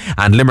now,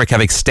 and Limerick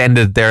have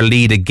extended their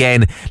lead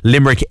again.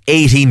 Limerick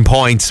 18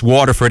 points,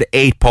 Waterford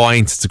 8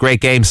 points. It's a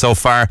great game so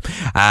far.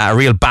 A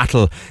real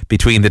battle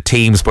between the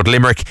teams, but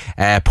Limerick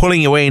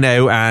pulling away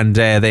now, and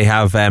they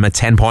have a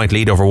 10-point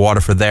lead over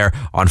Waterford there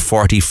on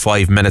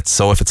 45 minutes.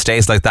 So if it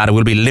stays like that, it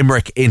will be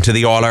Limerick into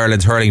the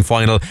All-Ireland Hurling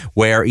Final,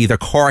 where either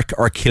Cork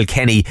or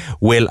Kilkenny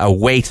will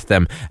await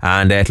them.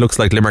 And it looks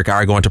like Limerick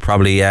are going to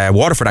probably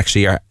Waterford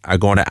actually are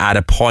going to add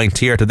a point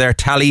here to their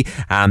tally,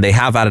 and they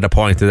have added a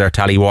point to their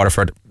tally,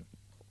 Waterford.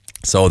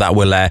 So that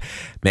will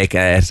make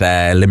it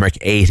Limerick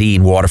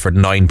 18, Waterford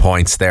 9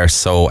 points there.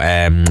 So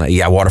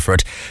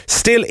Waterford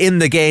still in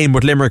the game,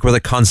 but Limerick with a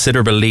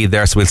considerable lead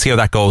there. So we'll see how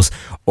that goes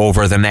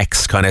over the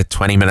next kind of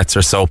 20 minutes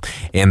or so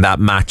in that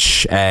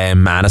match.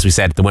 And as we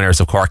said, the winners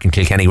of Cork and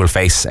Kilkenny will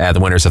face the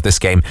winners of this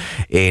game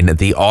in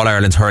the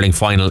All-Ireland Hurling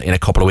Final in a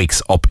couple of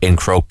weeks up in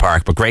Croke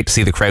Park. But great to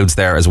see the crowds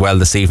there as well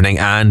this evening.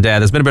 And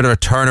there's been a bit of a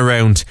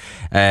turnaround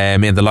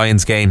in the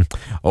Lions game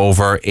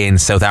over in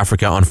South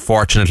Africa,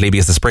 unfortunately,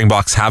 because the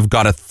Springboks have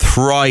got a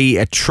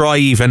try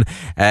even,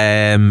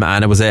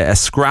 and it was a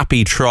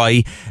scrappy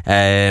try,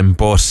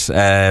 but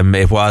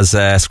it was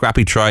a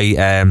scrappy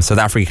try. South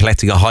Africa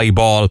collecting a high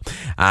ball,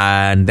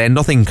 and then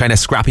nothing kind of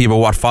scrappy about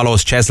what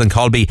follows. Cheslin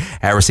Colby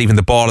receiving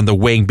the ball in the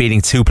wing,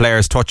 beating two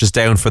players, touches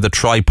down for the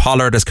try.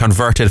 Pollard is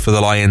converted for the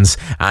Lions,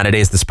 and it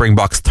is the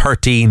Springboks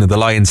 13, the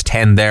Lions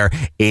 10 there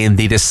in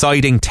the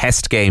deciding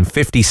test game.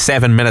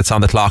 57 minutes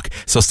on the clock,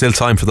 so still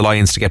time for the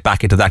Lions to get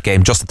back into that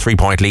game. Just a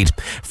 3-point lead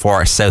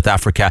for South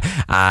Africa.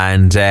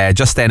 And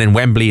just then in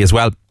Wembley as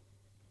well,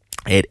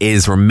 it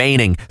is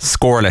remaining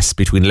scoreless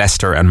between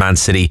Leicester and Man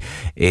City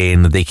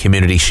in the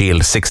Community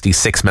Shield.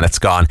 66 minutes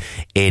gone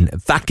in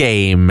that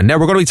game. Now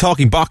we're going to be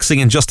talking boxing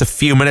in just a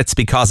few minutes,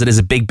 because it is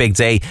a big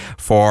day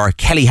for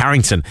Kellie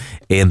Harrington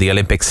in the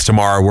Olympics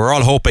tomorrow. We're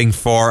all hoping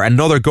for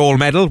another gold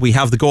medal. We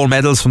have the gold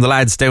medals from the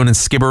lads down in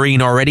Skibbereen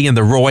already in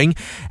the rowing,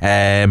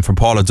 from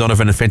Paul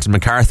O'Donovan and Fintan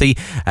McCarthy,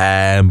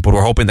 but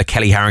we're hoping that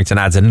Kellie Harrington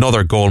adds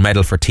another gold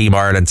medal for Team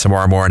Ireland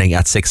tomorrow morning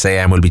at 6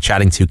 a.m. We'll be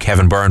chatting to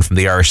Kevin Byrne from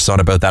the Irish Sun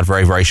about that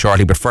very, very shortly.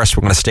 But first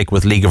we're going to stick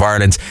with League of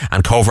Ireland,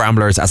 and Cove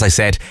Ramblers, as I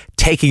said,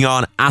 taking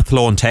on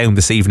Athlone Town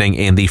this evening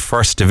in the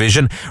First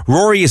Division.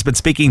 Rory has been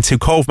speaking to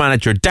Cove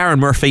manager Darren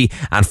Murphy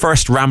and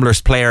First Ramblers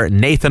player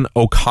Nathan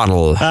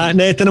O'Connell.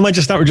 Nathan, I might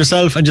just start with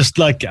yourself and just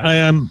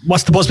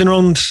what's the buzz been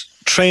around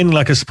training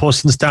like, I suppose,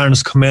 since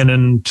Darren's come in,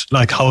 and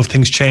like how have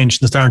things changed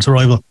since Darren's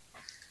arrival?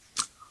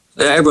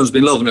 Yeah, everyone's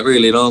been loving it,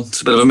 really.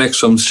 It's a bit of a mix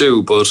from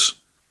Stu, but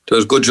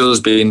there's good drills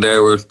being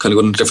there. We're kind of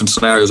going into different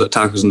scenarios like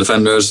attackers and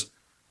defenders,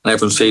 and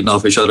everyone's feeding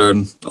off each other,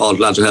 and all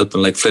the lads are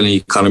helping, like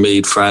Flinny, Conor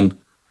Mead, Fran.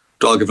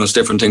 They're all giving us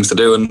different things to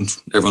do, and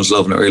everyone's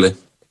loving it, really.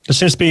 There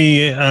seems to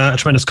be a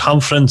tremendous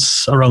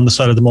confidence around the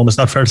side at the moment. Is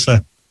that fair to say?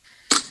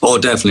 Oh,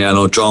 definitely. I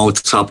know, drawn with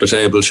the top of the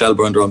table.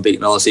 Shelburne are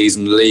unbeaten all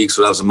season in the league,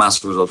 so that was a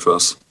massive result for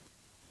us.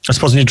 I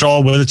suppose when you draw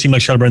with a team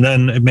like Shelburne,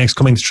 then it makes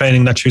coming to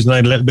training that Tuesday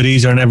night a little bit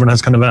easier, and everyone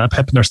has kind of a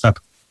pep in their step.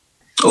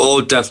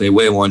 Oh, definitely.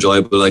 Way more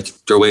enjoyable. Like,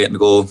 they're waiting to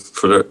go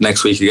for the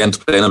next week again to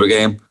play another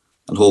game,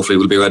 and hopefully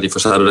we'll be ready for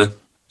Saturday.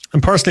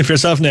 And personally for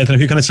yourself, Nathan,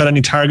 have you kind of set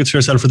any targets for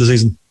yourself for the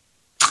season?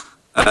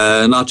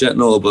 Not yet,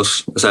 no, but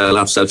I'll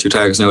have to set a few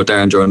targets now with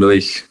Darren during the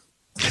week.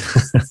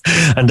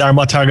 And Darren,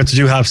 what targets did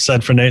you have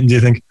set for Nathan, do you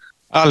think?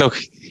 Oh, look,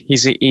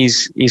 he's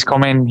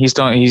come in, he's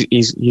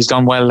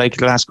done well like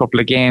the last couple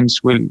of games.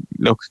 We'll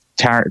look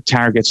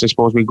targets, I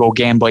suppose we go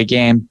game by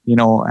game,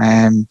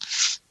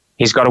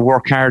 he's got to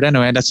work hard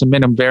anyway. That's a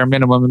bare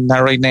minimum, isn't that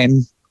right,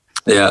 Nathan?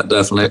 Yeah,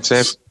 definitely. That's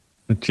it.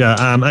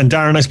 Yeah, and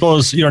Darren, I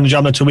suppose you're on the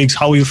job now 2 weeks.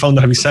 How have you found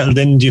that? Have you settled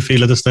in, do you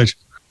feel, at this stage?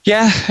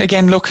 Yeah,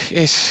 again, look,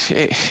 it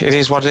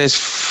is what it is.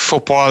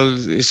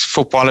 Football is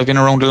football. I've been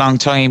around a long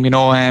time,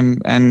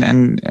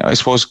 and I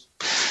suppose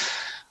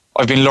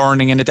I've been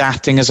learning and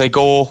adapting as I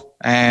go.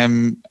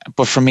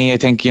 But for me, I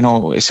think,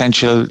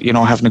 essential,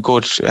 having a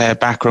good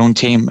background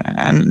team,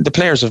 and the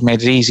players have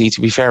made it easy,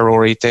 to be fair,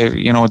 Rory. They've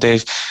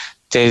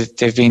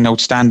been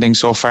outstanding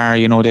so far.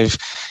 They've,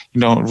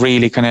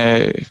 really kind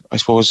of, I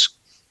suppose,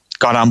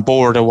 got on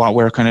board of what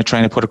we're kind of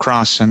trying to put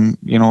across, and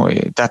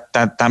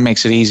that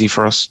makes it easy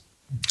for us.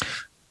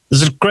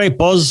 There's a great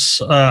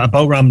buzz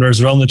about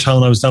Ramblers around the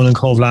town. I was down in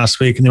Cove last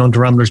week, and the under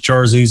Ramblers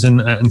jerseys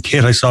and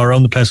kit I saw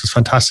around the place was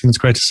fantastic. It's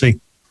great to see.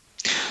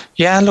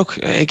 Yeah, look,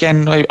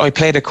 again, I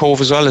played at Cove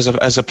as well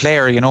as a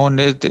player, and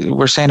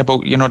we're saying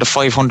about, the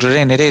 500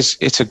 in.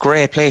 It's a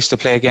great place to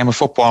play a game of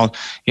football.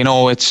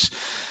 It's,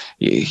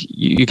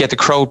 you get the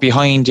crowd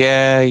behind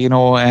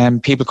you,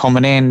 people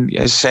coming in.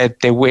 As I said,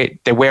 they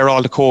wear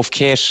all the Cove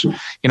kit.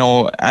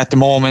 At the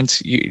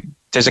moment,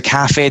 there's a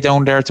cafe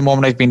down there at the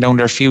moment. I've been down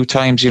there a few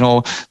times.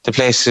 The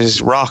place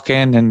is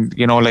rocking, and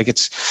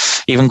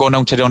it's even going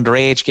down to the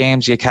underage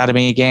games, the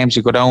academy games.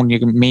 You go down, you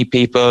can meet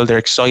people. They're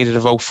excited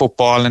about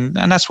football, and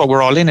that's what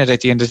we're all in it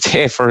at the end of the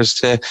day for us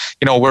to,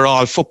 we're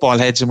all football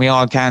heads, and we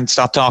all can't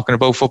stop talking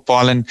about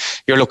football. And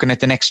you're looking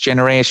at the next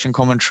generation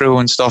coming through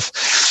and stuff.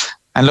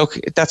 And look,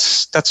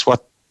 that's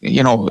what.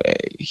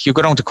 You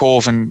go down to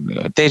Cove and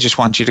they just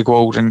want you to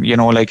go out and,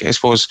 I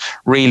suppose,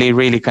 really,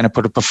 really kind of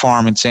put a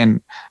performance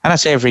in. And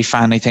that's every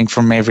fan, I think,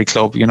 from every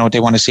club. They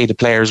want to see the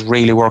players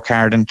really work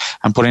hard and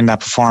put in that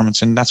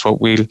performance. And that's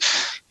what we'll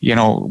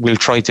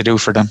try to do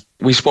for them.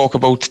 We spoke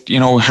about,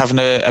 having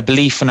a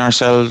belief in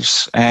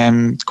ourselves,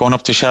 going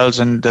up to Shells,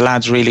 and the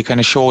lads really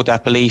kind of showed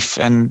that belief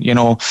and,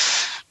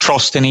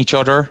 trust in each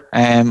other.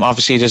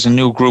 Obviously, there's a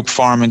new group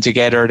forming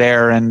together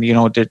there, and, you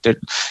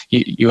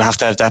have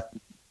to have that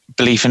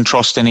belief and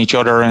trust in each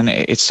other, and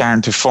it's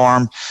starting to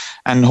form.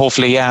 And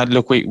hopefully,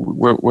 look,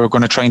 we're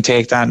going to try and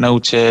take that now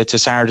to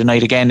Saturday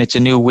night again. It's a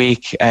new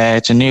week,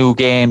 it's a new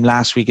game.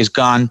 Last week is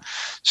gone,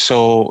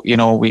 so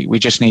we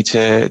just need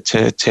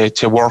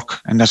to work,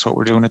 and that's what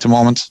we're doing at the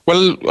moment.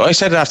 Well, I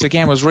said it after the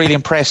game. I was really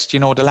impressed.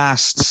 The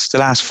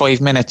last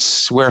 5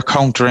 minutes we're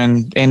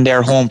countering in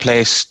their home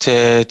place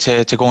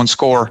to go and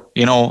score.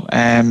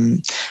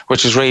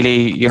 Which is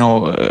really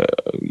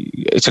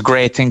it's a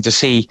great thing to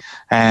see.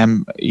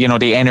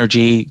 The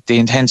energy, the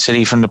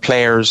intensity from the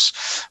players,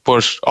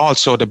 but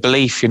also the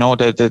belief,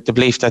 the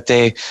belief that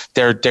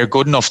they're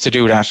good enough to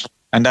do that.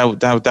 And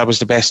that was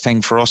the best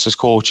thing for us as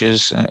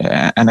coaches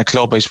and a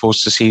club, I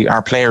suppose, to see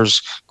our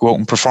players go out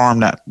and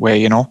perform that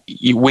way.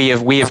 We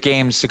have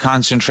games to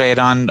concentrate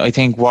on. I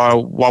think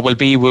what will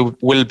be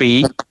will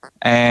be,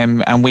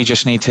 and we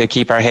just need to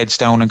keep our heads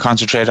down and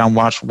concentrate on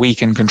what we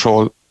can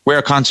control.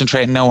 We're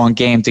concentrating now on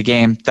game to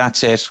game.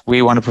 That's it.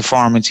 We want a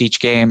performance each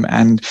game,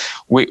 and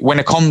when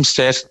it comes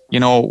to it,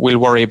 we'll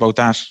worry about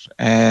that.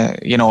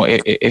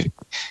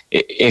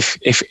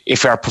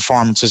 If our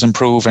performances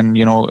improve, and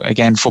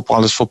again,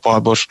 football is football,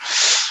 but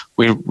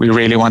we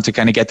really want to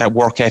kind of get that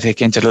work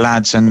ethic into the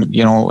lads, and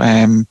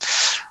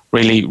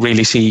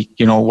really see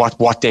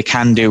what they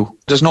can do.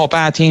 There's no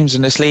bad teams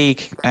in this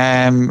league,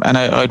 and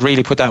I'd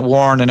really put that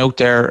warning out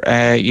there.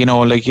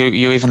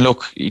 You even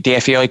look, the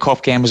FAI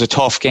Cup game was a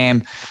tough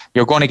game.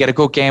 You're going to get a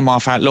good game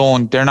off at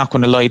Lone. They're not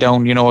going to lie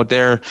down.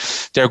 They're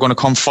going to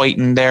come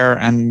fighting there,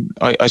 and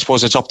I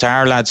suppose it's up to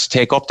our lads to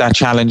take up that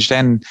challenge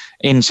then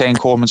in St.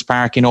 Coleman's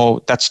Park.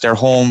 That's their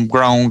home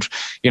ground,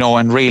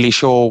 and really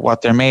show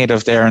what they're made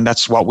of there, and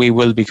that's what we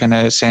will be kind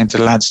of saying to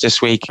the lads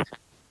this week.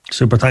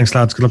 Super, thanks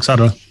lads. Good luck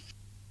Saturday.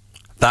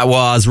 That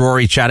was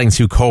Rory chatting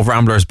to Cove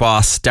Ramblers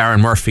boss Darren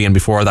Murphy, and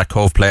before that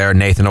Cove player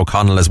Nathan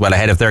O'Connell as well,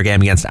 ahead of their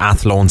game against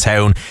Athlone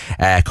Town.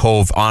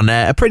 Cove on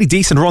a pretty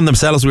decent run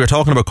themselves. We were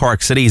talking about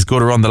Cork City's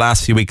good run the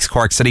last few weeks.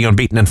 Cork City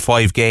unbeaten in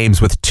 5 games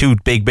with 2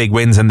 big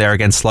wins in there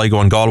against Sligo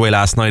and Galway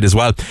last night as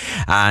well.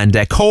 And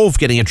Cove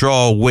getting a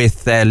draw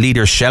with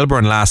leaders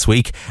Shelburne last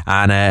week,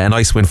 and a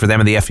nice win for them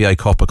in the FAI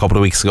Cup a couple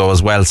of weeks ago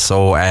as well.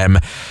 So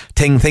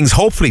things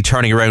hopefully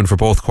turning around for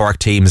both Cork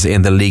teams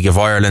in the League of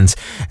Ireland.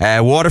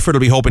 Waterford will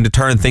be hoping to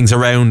turn things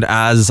around,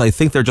 as I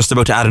think they're just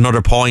about to add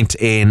another point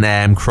in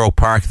Croke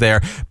Park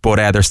there, but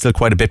they're still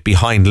quite a bit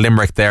behind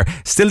Limerick there.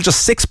 Still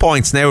just 6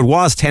 points now. It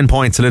was 10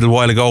 points a little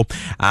while ago,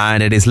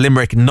 and it is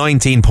Limerick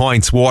 19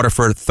 points,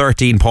 Waterford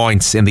 13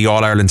 points in the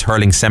All-Ireland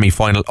Hurling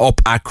semi-final up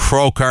at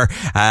Croker.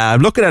 I'm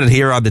looking at it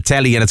here on the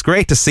telly, and it's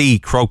great to see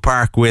Croke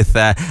Park with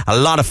a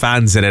lot of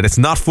fans in it. It's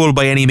not full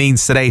by any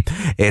means today.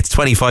 It's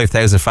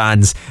 25,000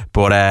 fans,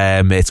 but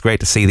it's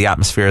great to see the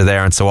atmosphere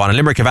there and so on. And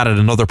Limerick have added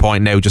another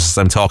point now just as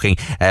I'm talking.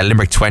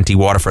 Limerick 20,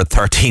 Waterford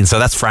 13, so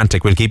that's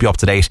frantic. We'll keep you up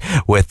to date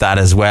with that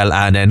as well.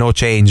 And no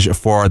change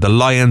for the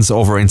Lions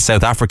over in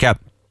South Africa.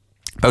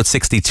 About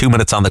 62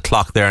 minutes on the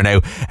clock there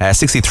now.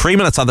 63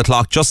 minutes on the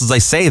clock just as I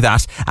say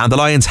that, and the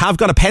Lions have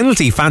got a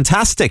penalty.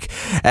 Fantastic.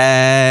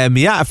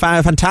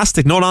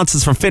 Fantastic. No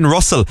nonsense from Finn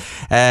Russell,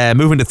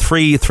 moving to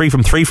 3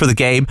 from 3 for the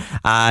game,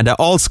 and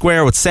all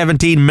square with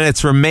 17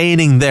 minutes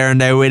remaining there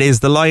now. It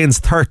is the Lions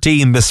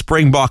 13, the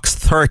Springboks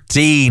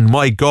 13.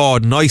 My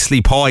God,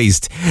 nicely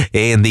poised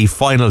in the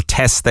final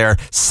test there.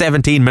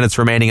 17 minutes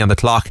remaining on the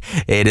clock.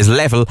 It is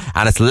level,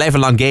 and it's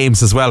level on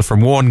games as well, from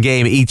 1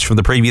 game each from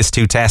the previous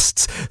 2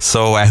 tests.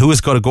 So So who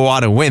is going to go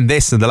on and win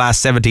this in the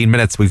last 17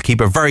 minutes? We'll keep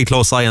a very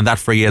close eye on that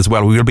for you as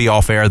well. We will be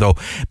off air though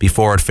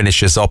before it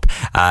finishes up,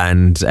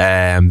 and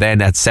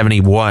then at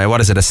 71,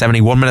 what is it,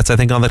 71 minutes I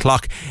think on the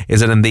clock,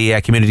 is it, in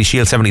the Community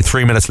Shield?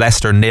 73 minutes,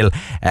 Leicester 0,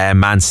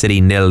 Man City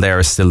 0. There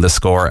is still the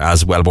score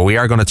as well. But we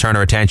are going to turn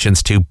our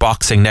attentions to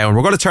boxing now, and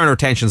we're going to turn our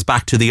attentions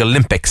back to the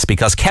Olympics,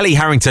 because Kellie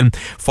Harrington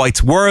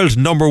fights world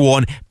number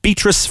 1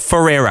 Beatrice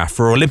Ferreira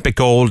for Olympic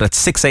gold at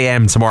 6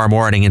 a.m. tomorrow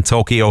morning in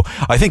Tokyo.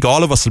 I think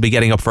all of us will be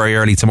getting up very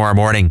early tomorrow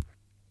morning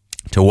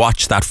to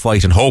watch that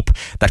fight and hope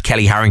that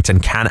Kellie Harrington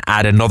can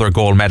add another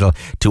gold medal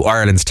to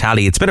Ireland's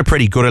tally. It's been a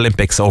pretty good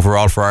Olympics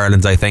overall for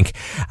Ireland, I think,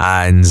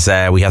 and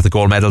we have the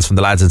gold medals from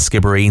the lads in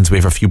Skibberines, we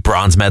have a few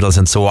bronze medals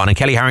and so on, and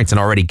Kellie Harrington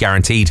already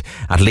guaranteed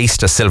at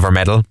least a silver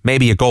medal,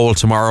 maybe a gold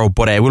tomorrow,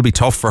 but it will be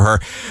tough for her.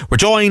 We're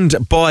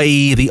joined by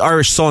the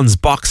Irish Sun's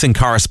boxing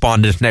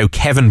correspondent now,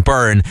 Kevin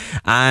Byrne,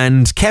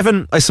 and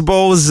Kevin, I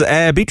suppose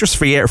Beatrice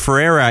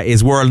Ferreira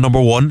is world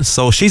number 1,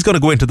 so she's going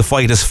to go into the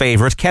fight as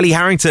favourite. Kellie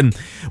Harrington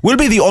will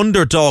be the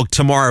underdog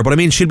tomorrow, but I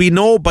mean, she'll be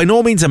by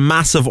no means a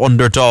massive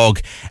underdog.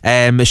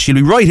 She'll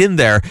be right in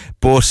there,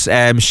 but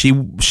she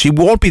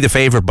won't be the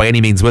favourite by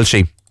any means, will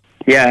she?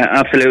 Yeah,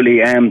 absolutely.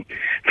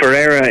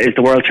 Ferreira is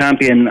the world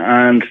champion,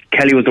 and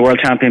Kellie was the world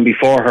champion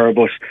before her,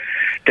 but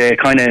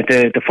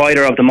the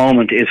fighter of the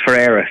moment is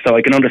Ferreira. So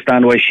I can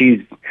understand why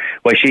she's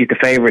the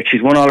favourite.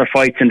 She's won all her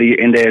fights in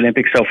the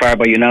Olympics so far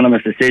by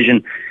unanimous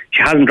decision.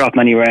 She hasn't dropped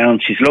many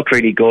rounds. She's looked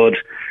really good.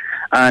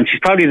 And she's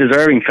probably a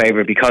deserving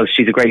favourite because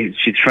she's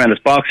a tremendous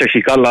boxer.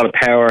 She's got a lot of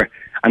power,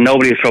 and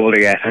nobody has troubled her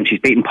yet. And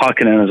she's beaten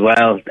Potkinen as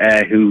well,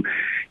 who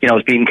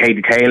has beaten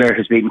Katie Taylor,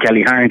 who's beaten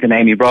Kellie Harrington,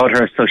 Amy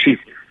Broadhurst. So she's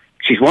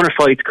won her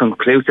fights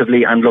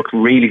conclusively and looked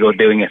really good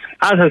doing it.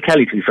 As has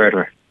Kellie, to be fair to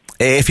her.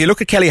 If you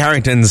look at Kellie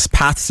Harrington's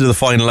path to the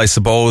final, I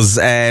suppose,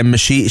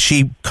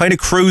 she kind of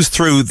cruised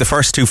through the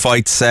first 2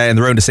 fights in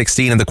the round of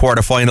 16 and the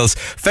quarterfinals.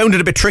 Found it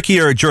a bit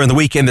trickier during the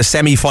week in the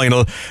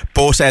semi-final,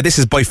 but this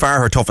is by far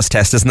her toughest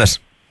test, isn't it?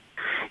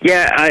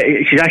 Yeah,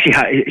 she's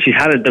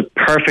had the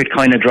perfect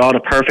kind of draw, the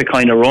perfect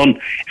kind of run.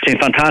 It's been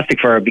fantastic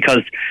for her because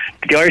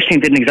the Irish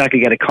team didn't exactly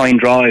get a kind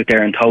draw out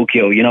there in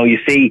Tokyo. You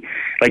see,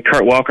 like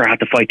Kurt Walker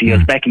had to fight the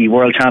Uzbeki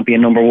world champion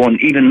number 1,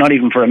 not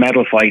even for a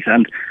medal fight,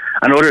 and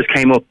others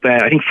came up.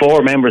 I think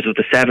 4 members of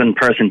the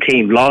 7-person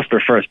team lost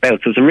their first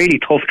bout, so it was a really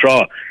tough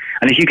draw.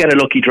 And if you get a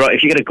lucky draw,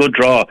 if you get a good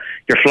draw,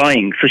 you're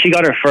flying. So she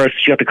got her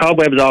first. She got the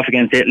cobwebs off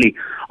against Italy.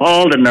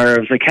 All the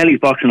nerves. Like, Kellie's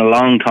boxing a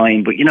long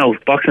time, but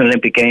boxing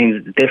Olympic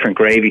Games is different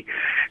gravy.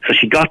 So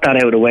she got that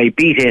out of the way,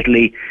 beat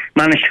Italy,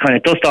 managed to kind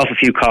of dust off a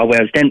few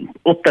cobwebs, then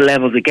up the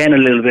levels again a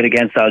little bit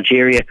against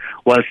Algeria,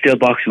 while still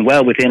boxing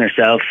well within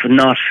herself,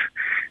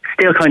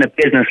 still kind of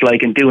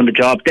business-like and doing the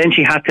job. Then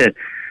she had to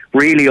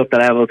really up the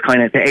levels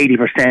kind of to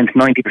 80%,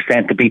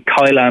 90% to beat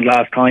Thailand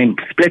last time,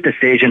 split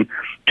decision,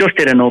 just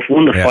did enough,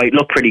 won the fight,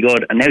 looked pretty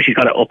good, and now she's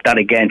got to up that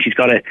again. She's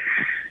got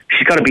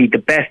to be the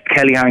best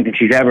Kellie Harrington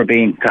she's ever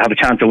been to have a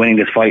chance of winning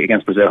this fight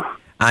against Brazil.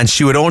 And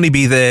she would only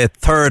be the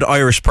 3rd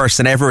Irish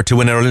person ever to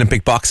win an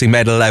Olympic boxing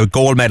medal, a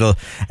gold medal,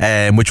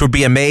 which would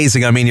be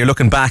amazing. I mean, you're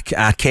looking back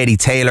at Katie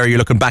Taylor, you're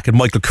looking back at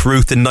Michael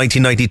Carruth in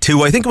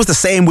 1992. I think it was the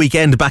same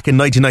weekend back in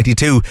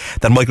 1992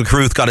 that Michael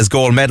Carruth got his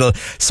gold medal.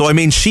 So, I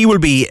mean, she will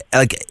be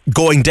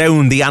going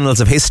down the annals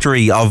of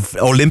history, of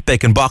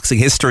Olympic and boxing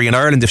history in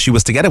Ireland if she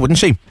was to get it, wouldn't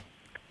she?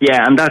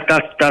 Yeah, and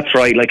that's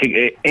right. Like,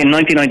 in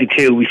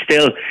 1992,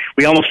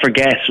 we almost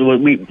forget.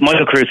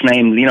 Michael Carruth's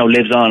name,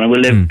 lives on,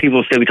 and people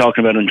will still be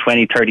talking about it in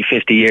 20, 30,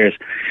 50 years.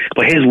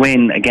 But his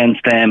win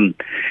against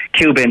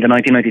Cuba in the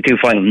 1992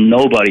 final,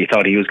 nobody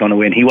thought he was going to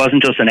win. He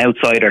wasn't just an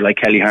outsider like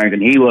Kellie Harrington.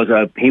 He was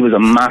a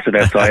massive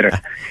outsider.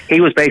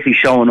 He was basically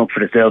showing up for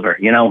the silver,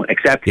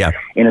 except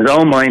in his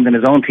own mind, in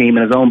his own team,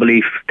 in his own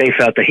belief, they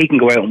felt that he can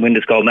go out and win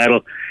this gold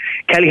medal.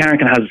 Kellie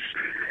Harrington has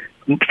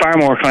far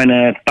more kind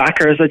of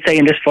backers, I'd say,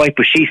 in this fight,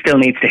 but she still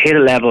needs to hit a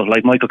level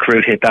like Michael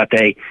Carruth hit that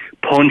day.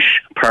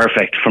 Punch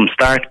perfect from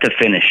start to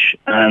finish,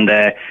 and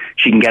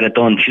she can get it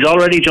done. She's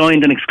already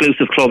joined an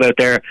exclusive club out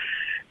there.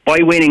 By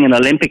winning an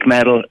Olympic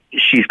medal,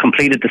 she's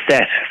completed the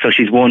set. So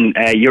she's won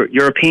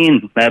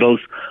European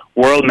medals,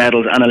 world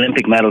medals and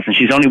Olympic medals, and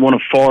she's only one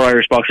of 4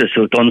 Irish boxers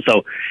who have done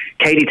so.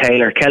 Katie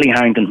Taylor, Kellie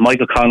Harrington,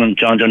 Michael Conlon,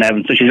 John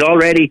Evans. So she's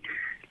already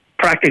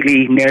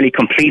practically nearly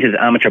completed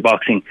amateur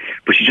boxing,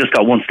 but she's just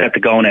got one step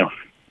to go now.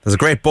 There's a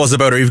great buzz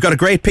about her. You've got a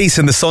great piece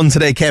in The Sun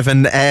today,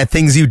 Kevin.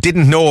 Things you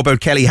didn't know about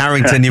Kellie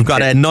Harrington. You've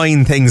got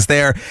 9 things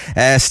there.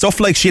 Stuff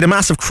like she had a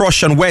massive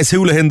crush on Wes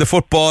Houlihan, the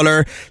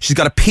footballer. She's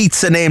got a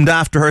pizza named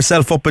after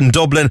herself up in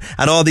Dublin,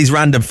 and all these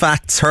random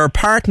facts. Her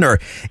partner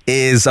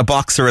is a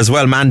boxer as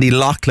well, Mandy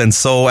Loughlin.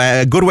 So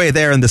a good way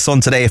there in The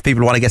Sun today if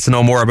people want to get to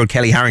know more about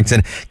Kellie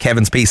Harrington.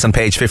 Kevin's piece on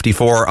page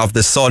 54 of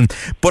The Sun.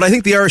 But I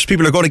think the Irish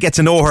people are going to get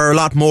to know her a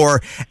lot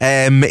more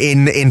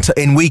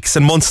in weeks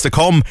and months to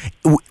come.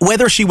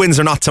 Whether she wins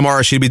or not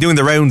tomorrow, she'll be doing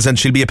the rounds and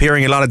she'll be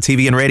appearing a lot on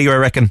TV and radio, I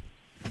reckon.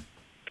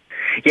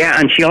 Yeah,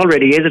 and she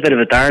already is a bit of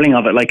a darling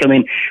of it. Like, I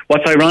mean,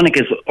 what's ironic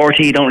is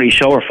RTÉ don't really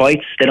show her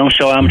fights. They don't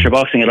show amateur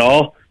boxing at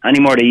all.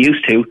 anymore. They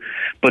used to,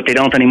 but they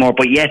don't anymore.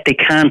 But yet they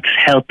can't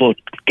help but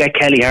get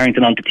Kellie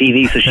Harrington onto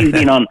TV. So she's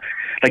been on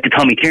like the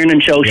Tommy Tiernan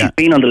show. She's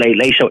been on the Late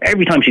Late Show.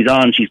 Every time she's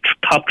on, she's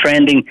top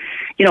trending.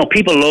 You know,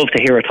 people love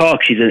to hear her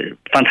talk. She's a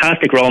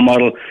fantastic role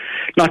model,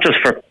 not just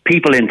for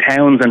people in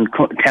towns and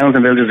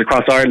villages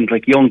across Ireland,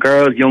 like young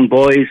girls, young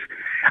boys,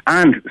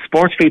 and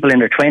sports people in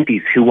their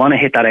 20s who want to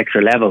hit that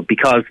extra level,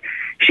 because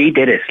she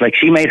did it. Like,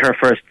 she made her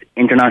first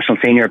international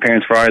senior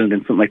appearance for Ireland in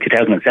something like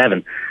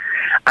 2007,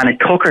 and it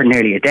took her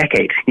nearly a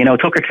decade. You know,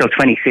 it took her till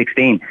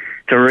 2016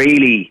 to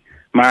really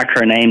mark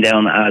her name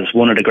down as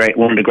one of the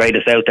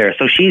greatest out there.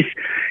 So she's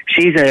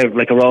a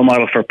role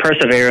model for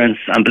perseverance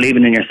and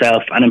believing in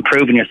yourself and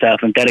improving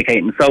yourself and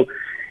dedicating. So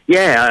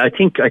yeah, I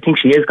think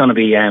she is going to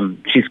be.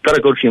 She's got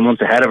a good few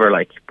months ahead of her.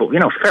 Like, but you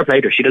know, fair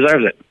play to her. She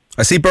deserves it.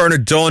 I see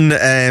Bernard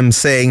Dunn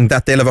saying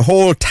that they'll have a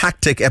whole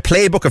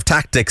playbook of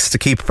tactics to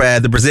keep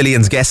the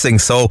Brazilians guessing.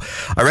 So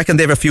I reckon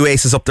they have a few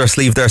aces up their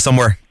sleeve there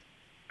somewhere.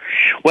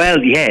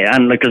 Well, yeah,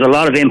 and like there's a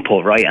lot of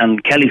input, right?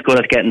 And Kellie's good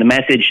at getting the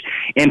message,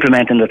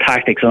 implementing the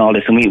tactics and all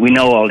this, and we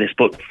know all this.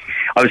 But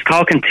I was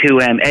talking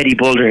to Eddie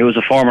Boulder, who was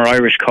a former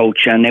Irish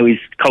coach, and now he's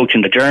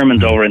coaching the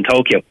Germans over in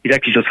Tokyo. He's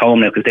actually just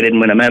home now because they didn't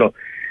win a medal.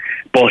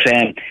 But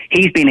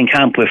he's been in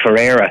camp with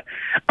Ferreira,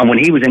 and when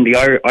he was in the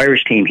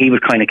Irish team, he was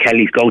kind of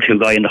Kellie's go-to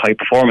guy in the high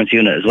performance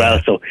unit as well.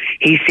 So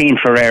he's seen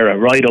Ferreira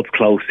right up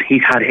close.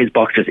 He's had his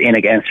boxers in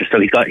against her, so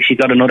she's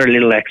got another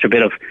little extra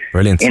bit of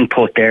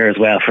input there as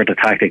well for the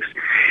tactics.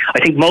 I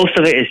think most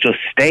of it is just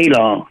stay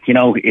long. You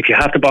know, if you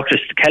have to box her,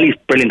 Kellie's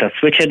brilliant at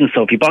switch hitting.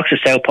 So if you box her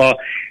southpaw,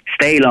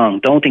 stay long,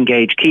 don't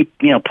engage,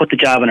 put the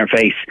jab in her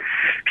face,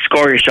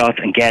 score your shots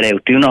and get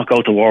out. Do not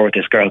go to war with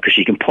this girl, because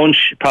she can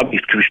punch, probably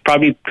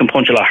can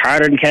punch a lot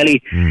harder than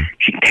Kellie.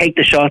 She can take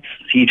the shots,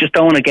 so you just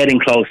don't want to get in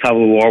close to have a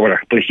war with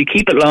her. But if you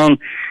keep it long,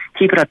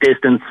 keep it at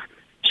distance,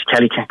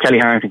 Kellie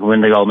Harrington can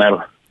win the gold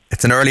medal.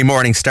 It's an early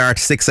morning start,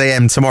 6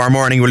 a.m. tomorrow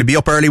morning. Will you be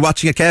up early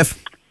watching it, Kev?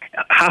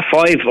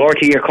 5:30,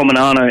 RT are coming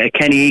on,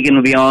 Kenny Egan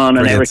will be on,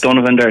 and Eric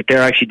Donovan,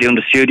 they're actually doing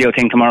the studio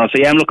thing tomorrow. So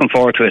yeah, I'm looking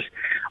forward to it.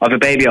 I have a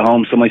baby at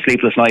home, so my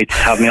sleepless nights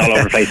have me all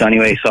over the place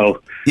anyway.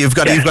 So you've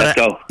got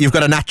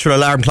a natural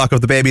alarm clock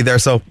of the baby there,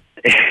 so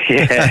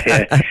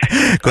yeah.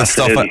 Good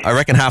stuff. I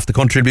reckon half the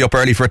country will be up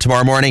early for it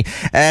tomorrow morning.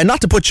 Not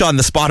to put you on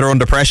the spot or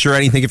under pressure or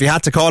anything, if you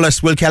had to call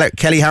it, will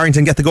Kellie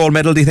Harrington get the gold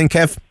medal, do you think,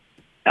 Kev?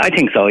 I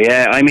think so,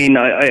 yeah. I mean,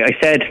 I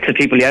said to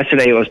people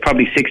yesterday it was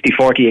probably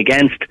 60-40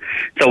 against,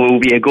 so it will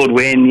be a good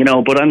win, you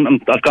know, but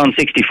I've gone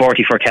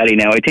 60-40 for Kellie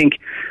now. I think,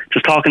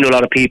 just talking to a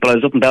lot of people, I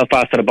was up in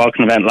Belfast at a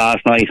boxing event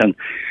last night, and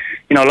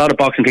you know, a lot of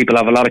boxing people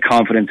have a lot of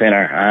confidence in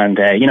her, and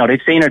you know, they've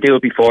seen her do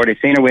it before, they've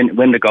seen her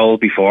win the gold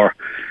before,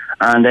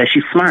 and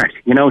she's smart.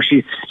 You know,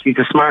 she's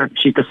the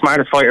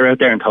smartest fighter out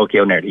there in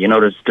Tokyo nearly. You know,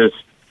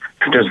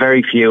 there's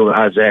very few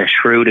as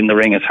shrewd in the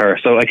ring as her.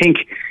 So I think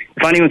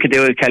if anyone can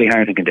do it, Kellie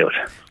Harrington can do it.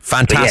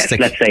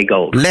 Fantastic. Yes, let's say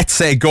gold. Let's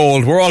say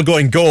gold. We're all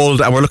going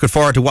gold, and we're looking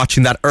forward to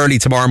watching that early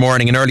tomorrow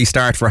morning. An early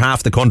start for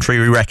half the country,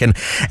 we reckon.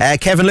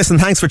 Kevin, listen,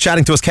 thanks for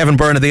chatting to us, Kevin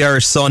Byrne of the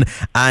Irish Sun,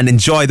 and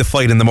enjoy the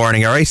fight in the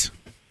morning, all right?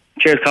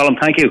 Cheers, Colm.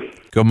 Thank you.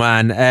 Good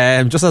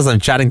man. Just as I'm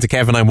chatting to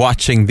Kevin, I'm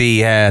watching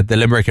the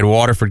Limerick and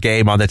Waterford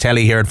game on the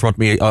telly here in front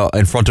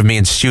of me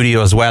in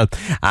studio as well.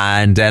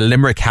 And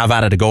Limerick have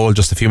added a goal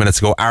just a few minutes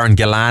ago. Aaron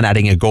Gillan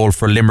adding a goal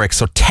for Limerick.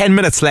 So 10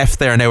 minutes left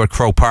there now at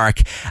Croke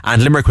Park,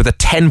 and Limerick with a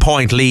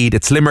 10-point lead.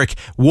 It's Limerick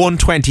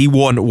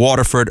 121,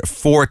 Waterford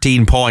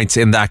 14 points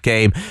in that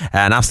game.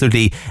 An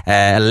absolutely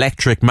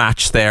electric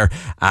match there,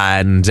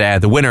 and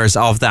the winners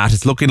of that,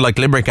 it's looking like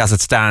Limerick as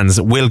it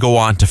stands will go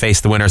on to face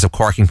the winners of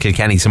Cork and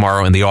Kilkenny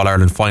tomorrow in the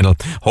All-Ireland final.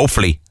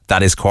 Hopefully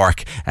that is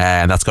Cork,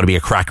 and that's going to be a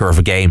cracker of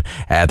a game.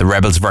 The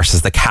Rebels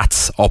versus the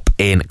Cats up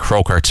in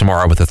Croker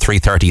tomorrow with a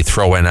 3:30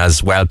 throw-in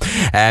as well.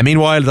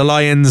 Meanwhile, the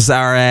Lions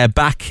are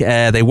back.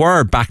 They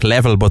were back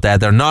level, but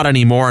they're not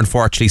anymore,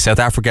 unfortunately. South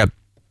Africa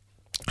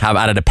have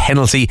added a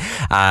penalty,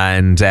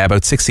 and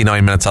about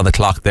 69 minutes on the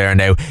clock there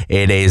now.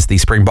 It is the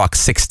Springboks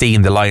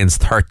 16, the Lions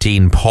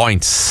 13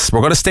 points.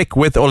 We're going to stick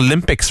with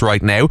Olympics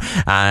right now,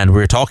 and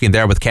we're talking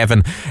there with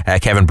Kevin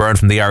Byrne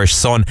from the Irish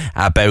Sun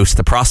about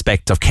the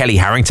prospect of Kellie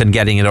Harrington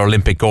getting an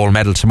Olympic gold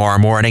medal tomorrow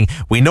morning.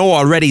 We know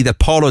already that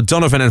Paul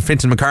O'Donovan and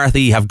Fintan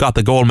McCarthy have got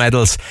the gold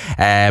medals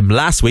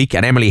last week,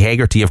 and Emily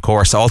Hagerty, of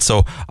course,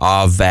 also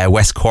of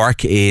West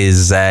Cork,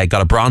 is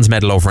got a bronze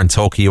medal over in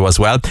Tokyo as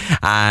well.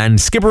 And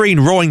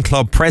Skibbereen Rowing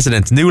Club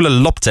President Nuala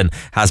Lupton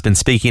has been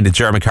speaking to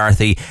Ger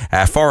McCarthy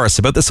for us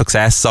about the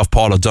success of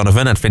Paul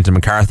O'Donovan and Fintan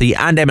McCarthy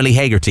and Emily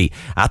Hagerty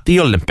at the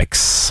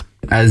Olympics.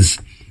 As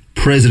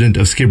president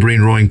of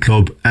Skibbereen Rowing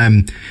Club,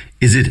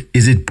 is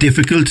it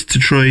difficult to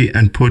try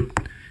and put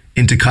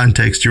into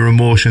context your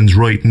emotions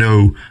right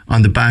now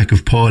on the back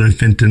of Paul and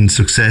Fintan's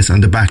success,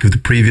 on the back of the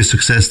previous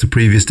success the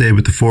previous day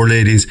with the four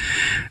ladies?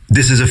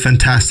 This is a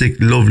fantastic,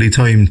 lovely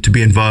time to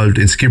be involved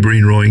in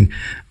Skibbereen rowing,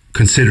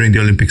 considering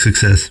the Olympic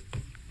success.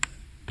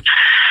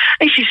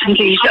 It is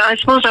indeed. I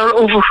suppose our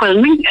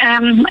overwhelming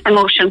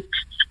emotion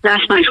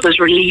last night was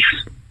relief.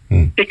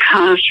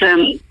 because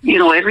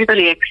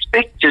everybody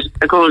expected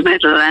a gold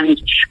medal,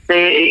 and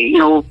they,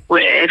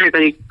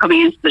 everybody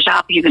coming into the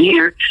shop, even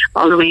here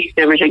all the week,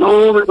 they were saying,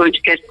 "Oh, we're going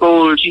to get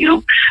gold,"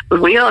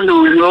 But we all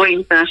know in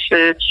rowing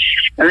that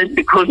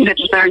Olympic gold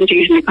medals aren't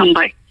easily come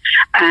by,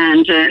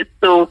 and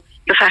so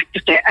the fact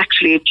that they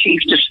actually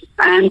achieved it,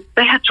 and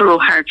they had to row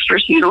hard for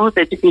it,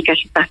 they didn't get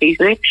it that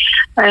easily.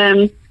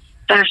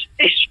 That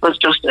it was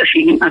just a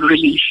feeling of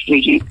relief,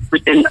 really,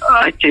 within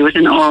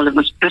all of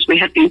us, because we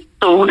had been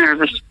so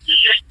nervous.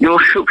 We were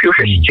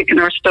sick in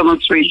our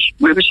stomachs. We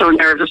were so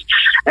nervous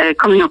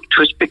coming up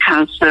to it,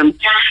 because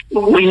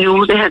we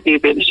knew they had the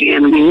ability,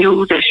 and we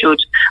knew they should.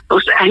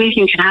 But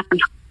anything can happen.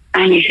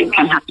 Anything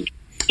can happen.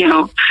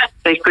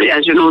 They could,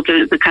 as you know,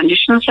 the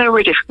conditions there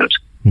were difficult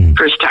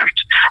for a start,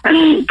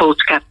 and both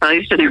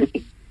capsized and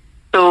everything.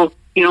 So,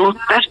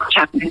 that's what's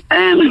happening.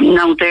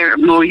 Now they're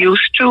more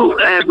used to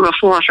rough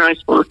water, I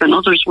suppose, than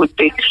others would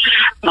be.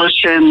 But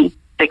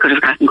they could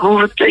have gotten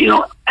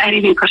COVID.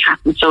 Anything could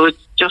happen. So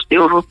it's just the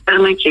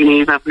overwhelming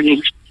feeling of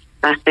relief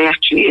that they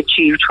actually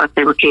achieved what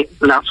they were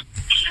capable of.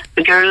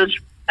 The girls,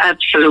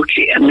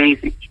 absolutely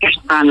amazing.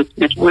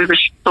 We were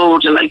so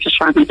delighted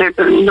for them. They're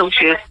the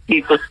loveliest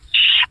people.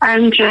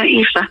 And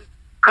Aoife,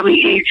 coming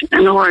 8th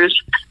in the world,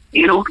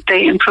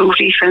 they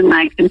improved. Aoife and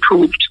Mag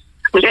improved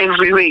with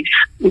every race.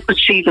 You could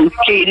see them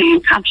gaining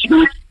in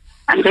confidence,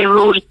 and they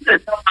rode a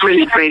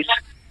brilliant race.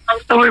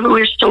 So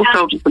we're so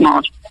proud of them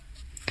all.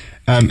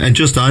 And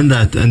just on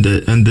that, and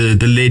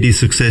the ladies'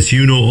 success,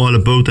 you know all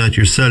about that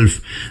yourself,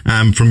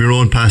 from your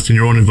own past and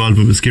your own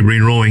involvement with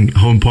Skibbereen rowing,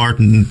 how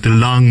important the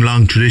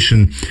long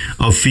tradition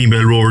of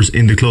female rowers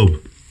in the club.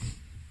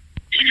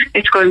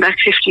 It's going back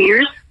 50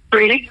 years,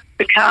 really,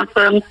 because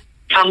from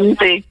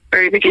the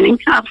very beginning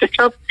of the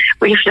club,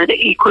 we've had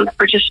equal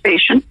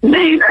participation,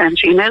 male and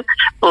female,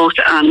 both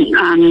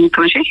on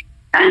committee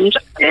and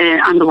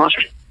on the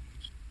water.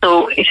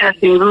 So it has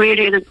been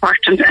really an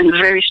important and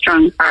very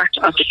strong part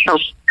of the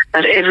club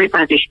that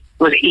everybody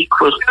was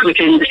equal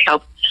within the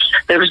club.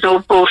 There was no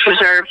boat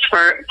reserved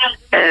for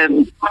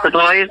the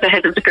boys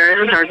ahead of the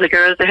girls, or the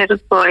girls ahead of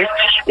the boys.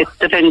 It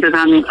depended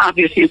on,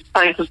 obviously, the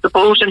size of the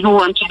boat and who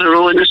wanted to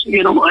row in it,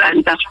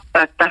 and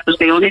that was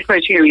the only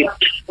criteria.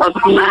 Other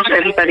than that,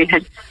 everybody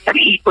had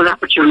equal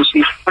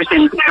opportunities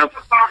within the club.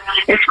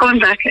 It's going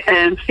back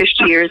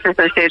 50 years, as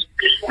I said,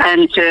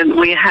 and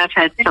we have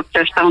had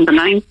success down the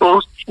line,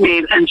 both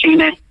male and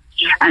female.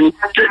 And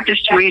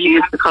this really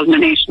is the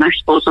culmination, I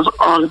suppose, of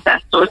all of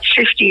that. So it's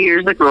 50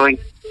 years of growing.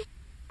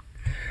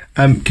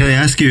 Can I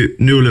ask you,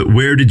 Nuala,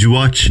 where did you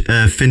watch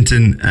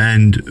Fintan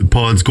and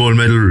Paul's gold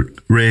medal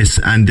race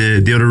and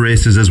the other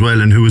races as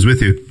well, and who was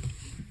with you?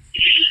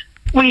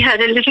 We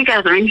had a little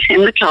gathering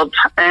in the club,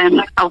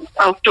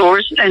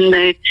 outdoors,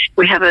 and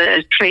we have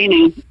a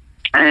training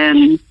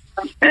tunnel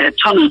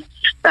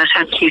that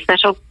had to be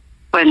set up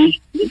when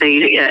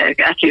the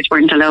athletes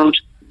weren't allowed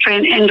to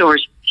train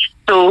indoors.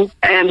 So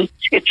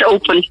it's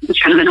open. It's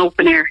kind of an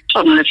open air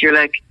tunnel, if you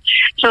like.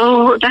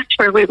 So that's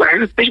where we were. It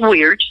was a bit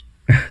weird.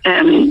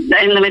 In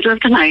the middle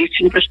of the night,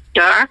 it was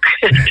dark,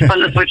 with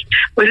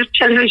a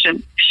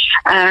television,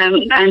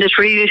 and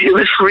it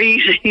was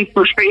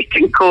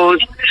freezing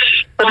cold.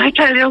 But I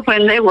tell you,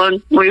 when they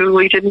won,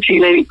 we didn't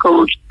feel any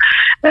cold.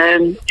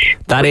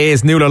 That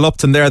is Nuala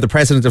Lupton there, the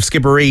president of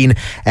Skibbereen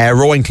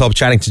Rowing Club,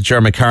 chatting to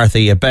Ger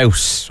McCarthy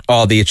about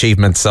all the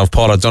achievements of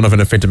Paula Donovan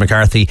and Fintan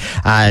McCarthy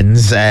and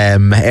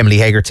Emily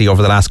Hegarty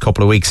over the last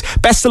couple of weeks.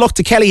 Best of luck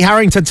to Kellie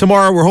Harrington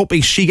tomorrow. We're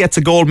hoping she gets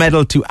a gold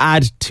medal to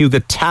add to the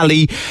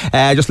tally.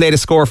 Just laid a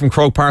score from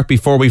Croke Park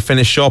before we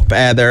finish up.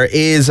 There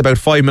is about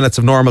 5 minutes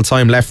of normal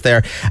time left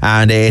there,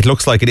 and it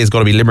looks like it is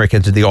going to be Limerick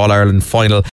into the All-Ireland final.